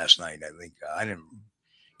night last night. I think I didn't,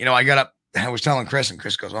 you know, I got up, I was telling Chris, and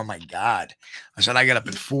Chris goes, "Oh my God." I said, I got up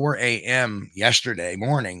at 4 a.m. yesterday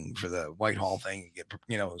morning for the Whitehall thing, get,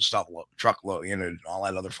 you know, stuff, truck load, you know, all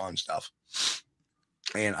that other fun stuff.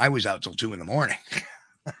 And I was out till 2 a.m.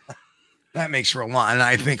 That makes for a lot. And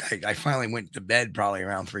I think I finally went to bed probably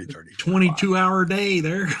around 3:30. 22-hour day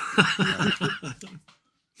there.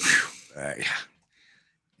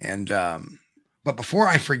 But before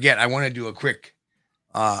I forget, I want to do a quick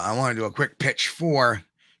pitch for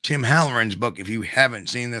Tim Halloran's book. If you haven't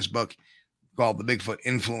seen this book called The Bigfoot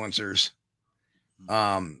Influencers,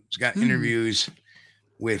 it's got interviews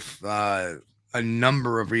with a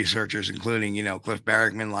number of researchers, including, you know, Cliff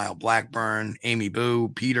Barrickman, Lyle Blackburn, Amy Boo,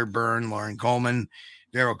 Peter Byrne, Lauren Coleman,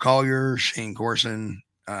 Daryl Collier, Shane Corson,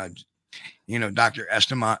 you know, Dr.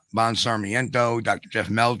 Esteban Sarmiento, Dr. Jeff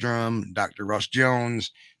Meldrum, Dr. Russ Jones,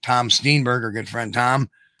 Tom Steenberg, our good friend Tom,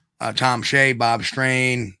 Tom Shea, Bob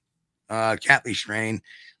Strain, Catley Strain,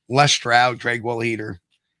 Les Stroud, Craig Woolheater,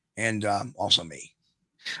 and also me.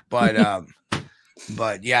 But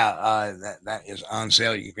but yeah, that is on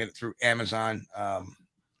sale. You can get it through Amazon.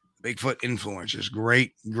 Bigfoot Influencers,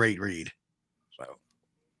 great read. So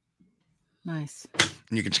nice.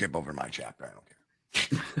 And you can skip over my chapter. I don't care.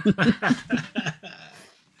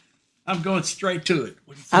 I'm going straight to it.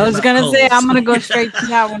 I was going to say, I'm going to go straight to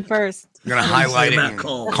that one first. I'm going to highlight it and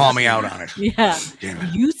call me out on it. Yeah.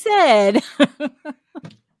 You said.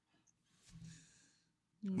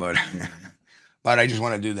 But I just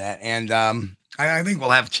want to do that. And I think we'll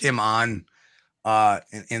have Tim on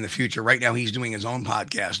in the future. Right now, he's doing his own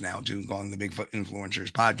podcast now, too, calling the Bigfoot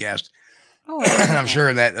Influencers podcast. Oh, and I'm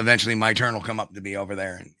sure that eventually my turn will come up to be over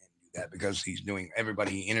there and do that, because he's doing,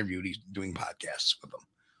 everybody he interviewed, he's doing podcasts with them.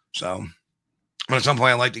 So, but at some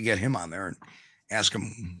point, I'd like to get him on there and ask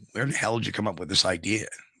him, where the hell did you come up with this idea?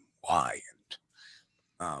 Why?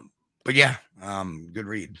 And, but yeah, good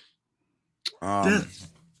read.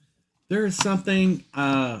 There is something,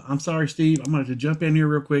 I'm sorry, Steve, I'm going to jump in here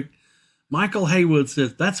real quick. Michael Haywood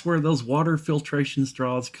says that's where those water filtration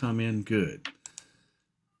straws come in good.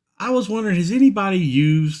 I was wondering, has anybody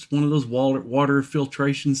used one of those water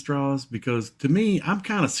filtration straws? Because to me, I'm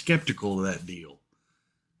kind of skeptical of that deal.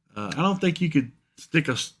 I don't think you could stick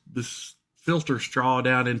this filter straw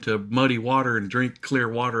down into muddy water and drink clear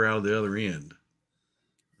water out of the other end.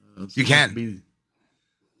 You can.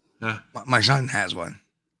 My son has one.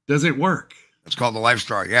 Does it work? It's called the Life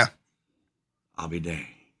Straw. Yeah. I'll be dang.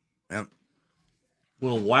 Yep.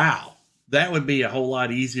 Well, wow. That would be a whole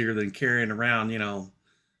lot easier than carrying around,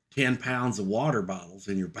 10 pounds of water bottles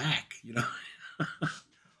in your back,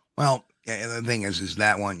 Well, yeah, the thing is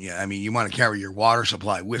that one, yeah, I mean, you want to carry your water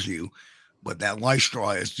supply with you, but that Life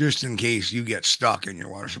Straw is just in case you get stuck and your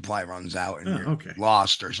water supply runs out and you're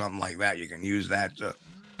lost or something like that. You can use that to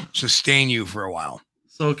sustain you for a while.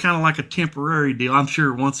 So kind of like a temporary deal. I'm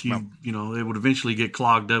sure once it would eventually get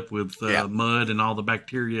clogged up with mud and all the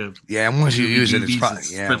bacteria. Yeah, and once you use it, it's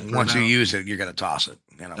probably, once you use it, you're going to toss it.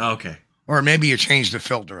 Okay. Or maybe you change the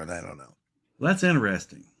filter, and I don't know. Well, that's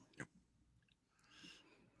interesting.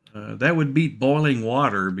 That would beat boiling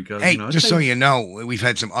water because, just so you know, we've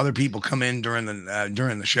had some other people come in during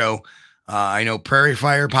the show. I know Prairie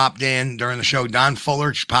Fire popped in during the show. Don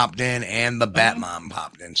Fullerch popped in, and the Bat Mom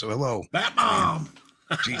popped in. So hello, Bat Mom.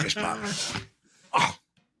 She just popped in. Oh,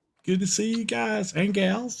 good to see you guys and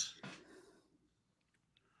gals.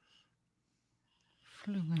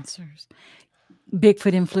 Influencers.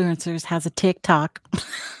 Bigfoot Influencers has a TikTok.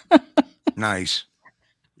 Nice.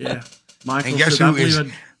 Yeah. Michael,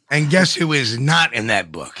 and guess who is not in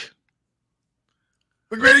that book?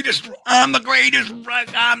 I'm the greatest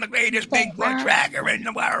Bigfoot tracker in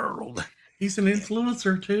the world. He's an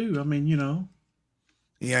influencer too. I mean,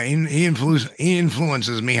 Yeah, he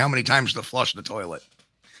influences me how many times to flush the toilet.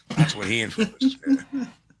 That's what he influences me. I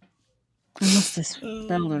must have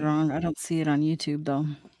spelled it wrong. I don't see it on YouTube though.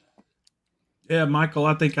 Yeah, Michael,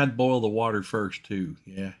 I think I'd boil the water first too.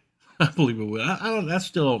 Yeah, I believe it would. I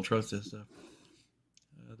still don't trust that stuff.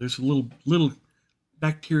 There's little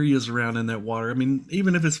bacterias around in that water. I mean,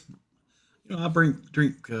 even if it's, I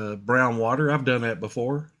drink brown water. I've done that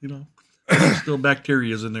before. There's still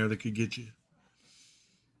bacterias in there that could get you.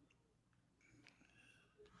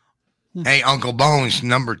 Hey, Uncle Bones,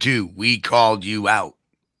 number 2, we called you out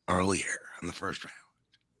earlier in the first round.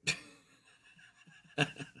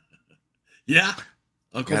 Yeah.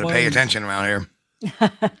 Uncle Bones. Gotta pay attention around here.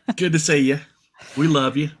 Good to see you. We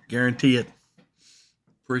love you. Guarantee it.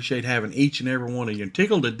 Appreciate having each and every one of you. And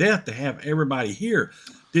tickled to death to have everybody here.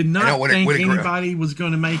 Did not think anybody was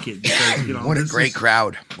going to make it. Because, you know, what a great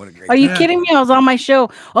crowd. What a great Are you kidding me? I was on my show.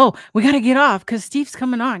 Oh, we got to get off because Steve's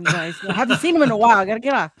coming on, you guys. I haven't seen him in a while. I got to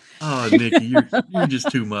get off. Oh, Nikki, you're just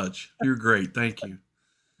too much. You're great. Thank you.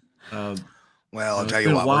 Well, I'll tell you what. It's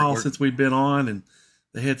been a while since we've been on, and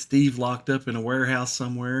they had Steve locked up in a warehouse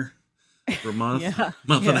somewhere for a month,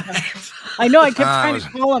 month and a half. I know. I kept trying to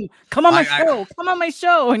call him. Come on my show. Come on my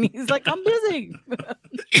show. And he's like, I'm busy.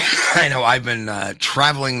 I know. I've been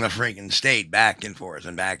traveling the freaking state back and forth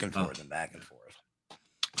and back and forth and back and forth.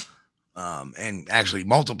 And actually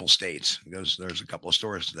multiple states because there's a couple of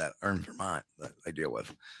stores that are in Vermont that I deal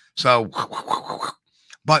with. So,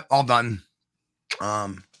 but all done.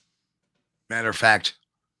 Matter of fact,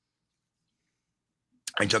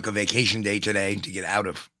 I took a vacation day today to get out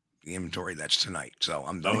of the inventory. That's tonight. So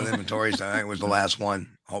I'm done with inventories. Tonight was the last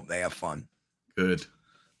one. Hope they have fun. Good.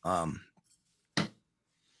 Because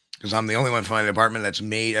I'm the only one from my department that's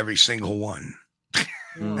made every single one.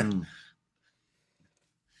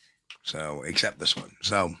 So except this one.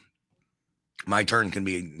 So my turn can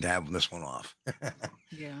be to have this one off.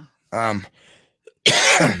 Yeah.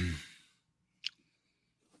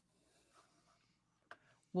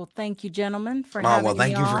 Well, thank you, gentlemen, for having me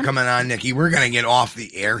thank you for coming on, Nikki. We're gonna get off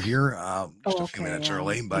the air here just a few minutes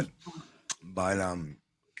early, but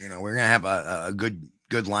you know, we're gonna have a good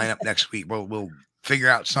lineup next week. We'll figure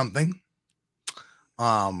out something.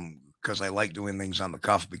 Because I like doing things on the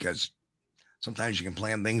cuff because sometimes you can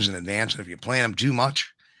plan things in advance, and if you plan them too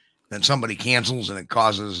much, then somebody cancels and it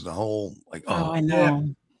causes the whole like I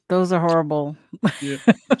know. Those are horrible. Yeah.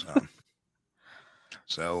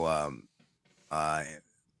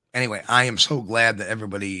 Anyway, I am so glad that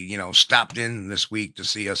everybody, you know, stopped in this week to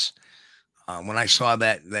see us. When I saw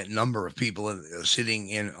that number of people sitting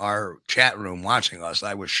in our chat room watching us,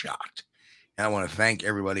 I was shocked. And I want to thank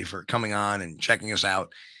everybody for coming on and checking us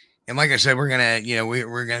out. And like I said, we're gonna, you know,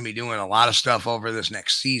 we're gonna be doing a lot of stuff over this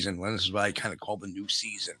next season. When this is what I kind of call the new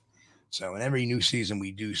season. So in every new season,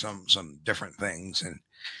 we do some different things, and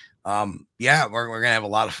we're gonna have a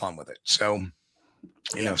lot of fun with it. So,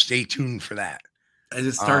 you know, stay tuned for that. As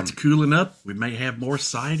it starts cooling up, we may have more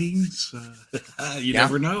sightings. You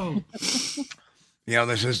never know. You know,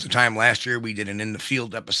 this is the time last year we did an in the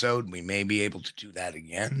field episode. We may be able to do that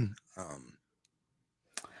again.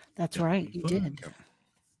 That's right, you did.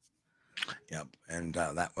 Yep, and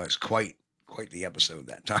that was quite the episode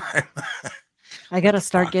that time. I got to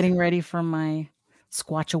start getting ready for my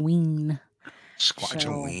Squatchoween.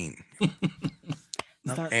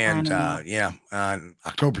 And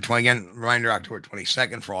October 20 again. Reminder: October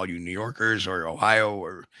 22nd for all you New Yorkers or Ohio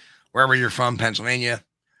or wherever you're from, Pennsylvania,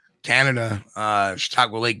 Canada.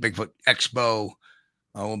 Chicago Lake Bigfoot Expo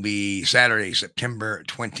will be Saturday, September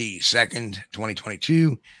 22nd,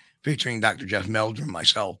 2022, featuring Dr. Jeff Meldrum,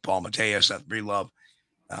 myself, Paul Matea, Seth Breedlove,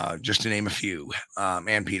 just to name a few,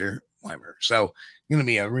 and Peter Weimer. So going to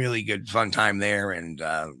be a really good, fun time there, and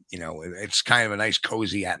you know, it's kind of a nice,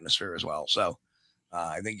 cozy atmosphere as well. So.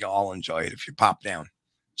 I think you'll all enjoy it if you pop down.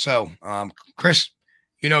 So, Chris,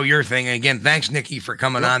 you know your thing. And again, thanks, Nikki, for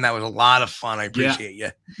coming on. That was a lot of fun. I appreciate you.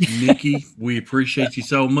 Nikki, we appreciate you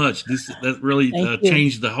so much. That really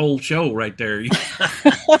changed the whole show right there.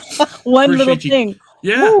 One little thing.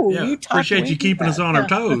 Yeah, yeah. Appreciate you keeping us on our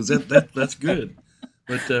toes. That's good.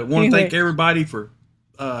 But want to thank everybody for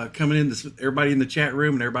coming in. Everybody in the chat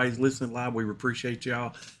room and everybody's listening live. We appreciate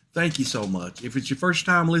y'all. Thank you so much. If it's your first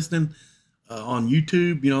time listening on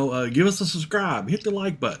YouTube, you know, give us a subscribe, hit the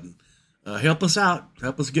like button, help us out,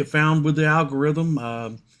 help us get found with the algorithm.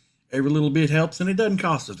 Every little bit helps, and it doesn't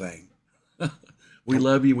cost a thing. We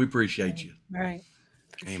love you. We appreciate you. Right.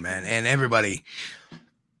 Amen. And everybody,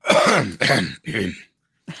 on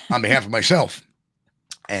behalf of myself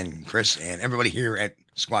and Chris and everybody here at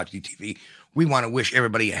Squatch TV, we want to wish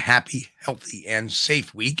everybody a happy, healthy, and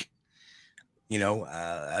safe week. You know,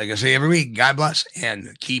 like I say every week, God bless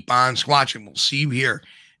and keep on squatching. We'll see you here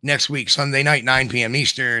next week, Sunday night, 9 p.m.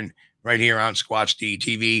 Eastern, right here on Squatch D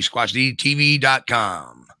TV,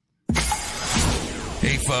 SquatchDTV.com.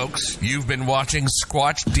 Hey, folks, you've been watching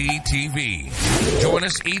Squatch D TV. Join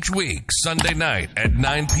us each week, Sunday night at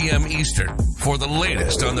 9 p.m. Eastern, for the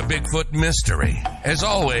latest on the Bigfoot mystery. As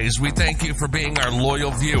always, we thank you for being our loyal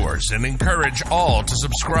viewers and encourage all to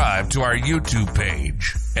subscribe to our YouTube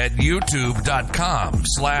page at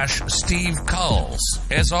youtube.com/Steve Kulls.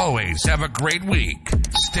 As always, have a great week.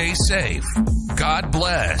 Stay safe. God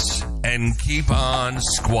bless. And keep on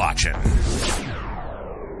squatching.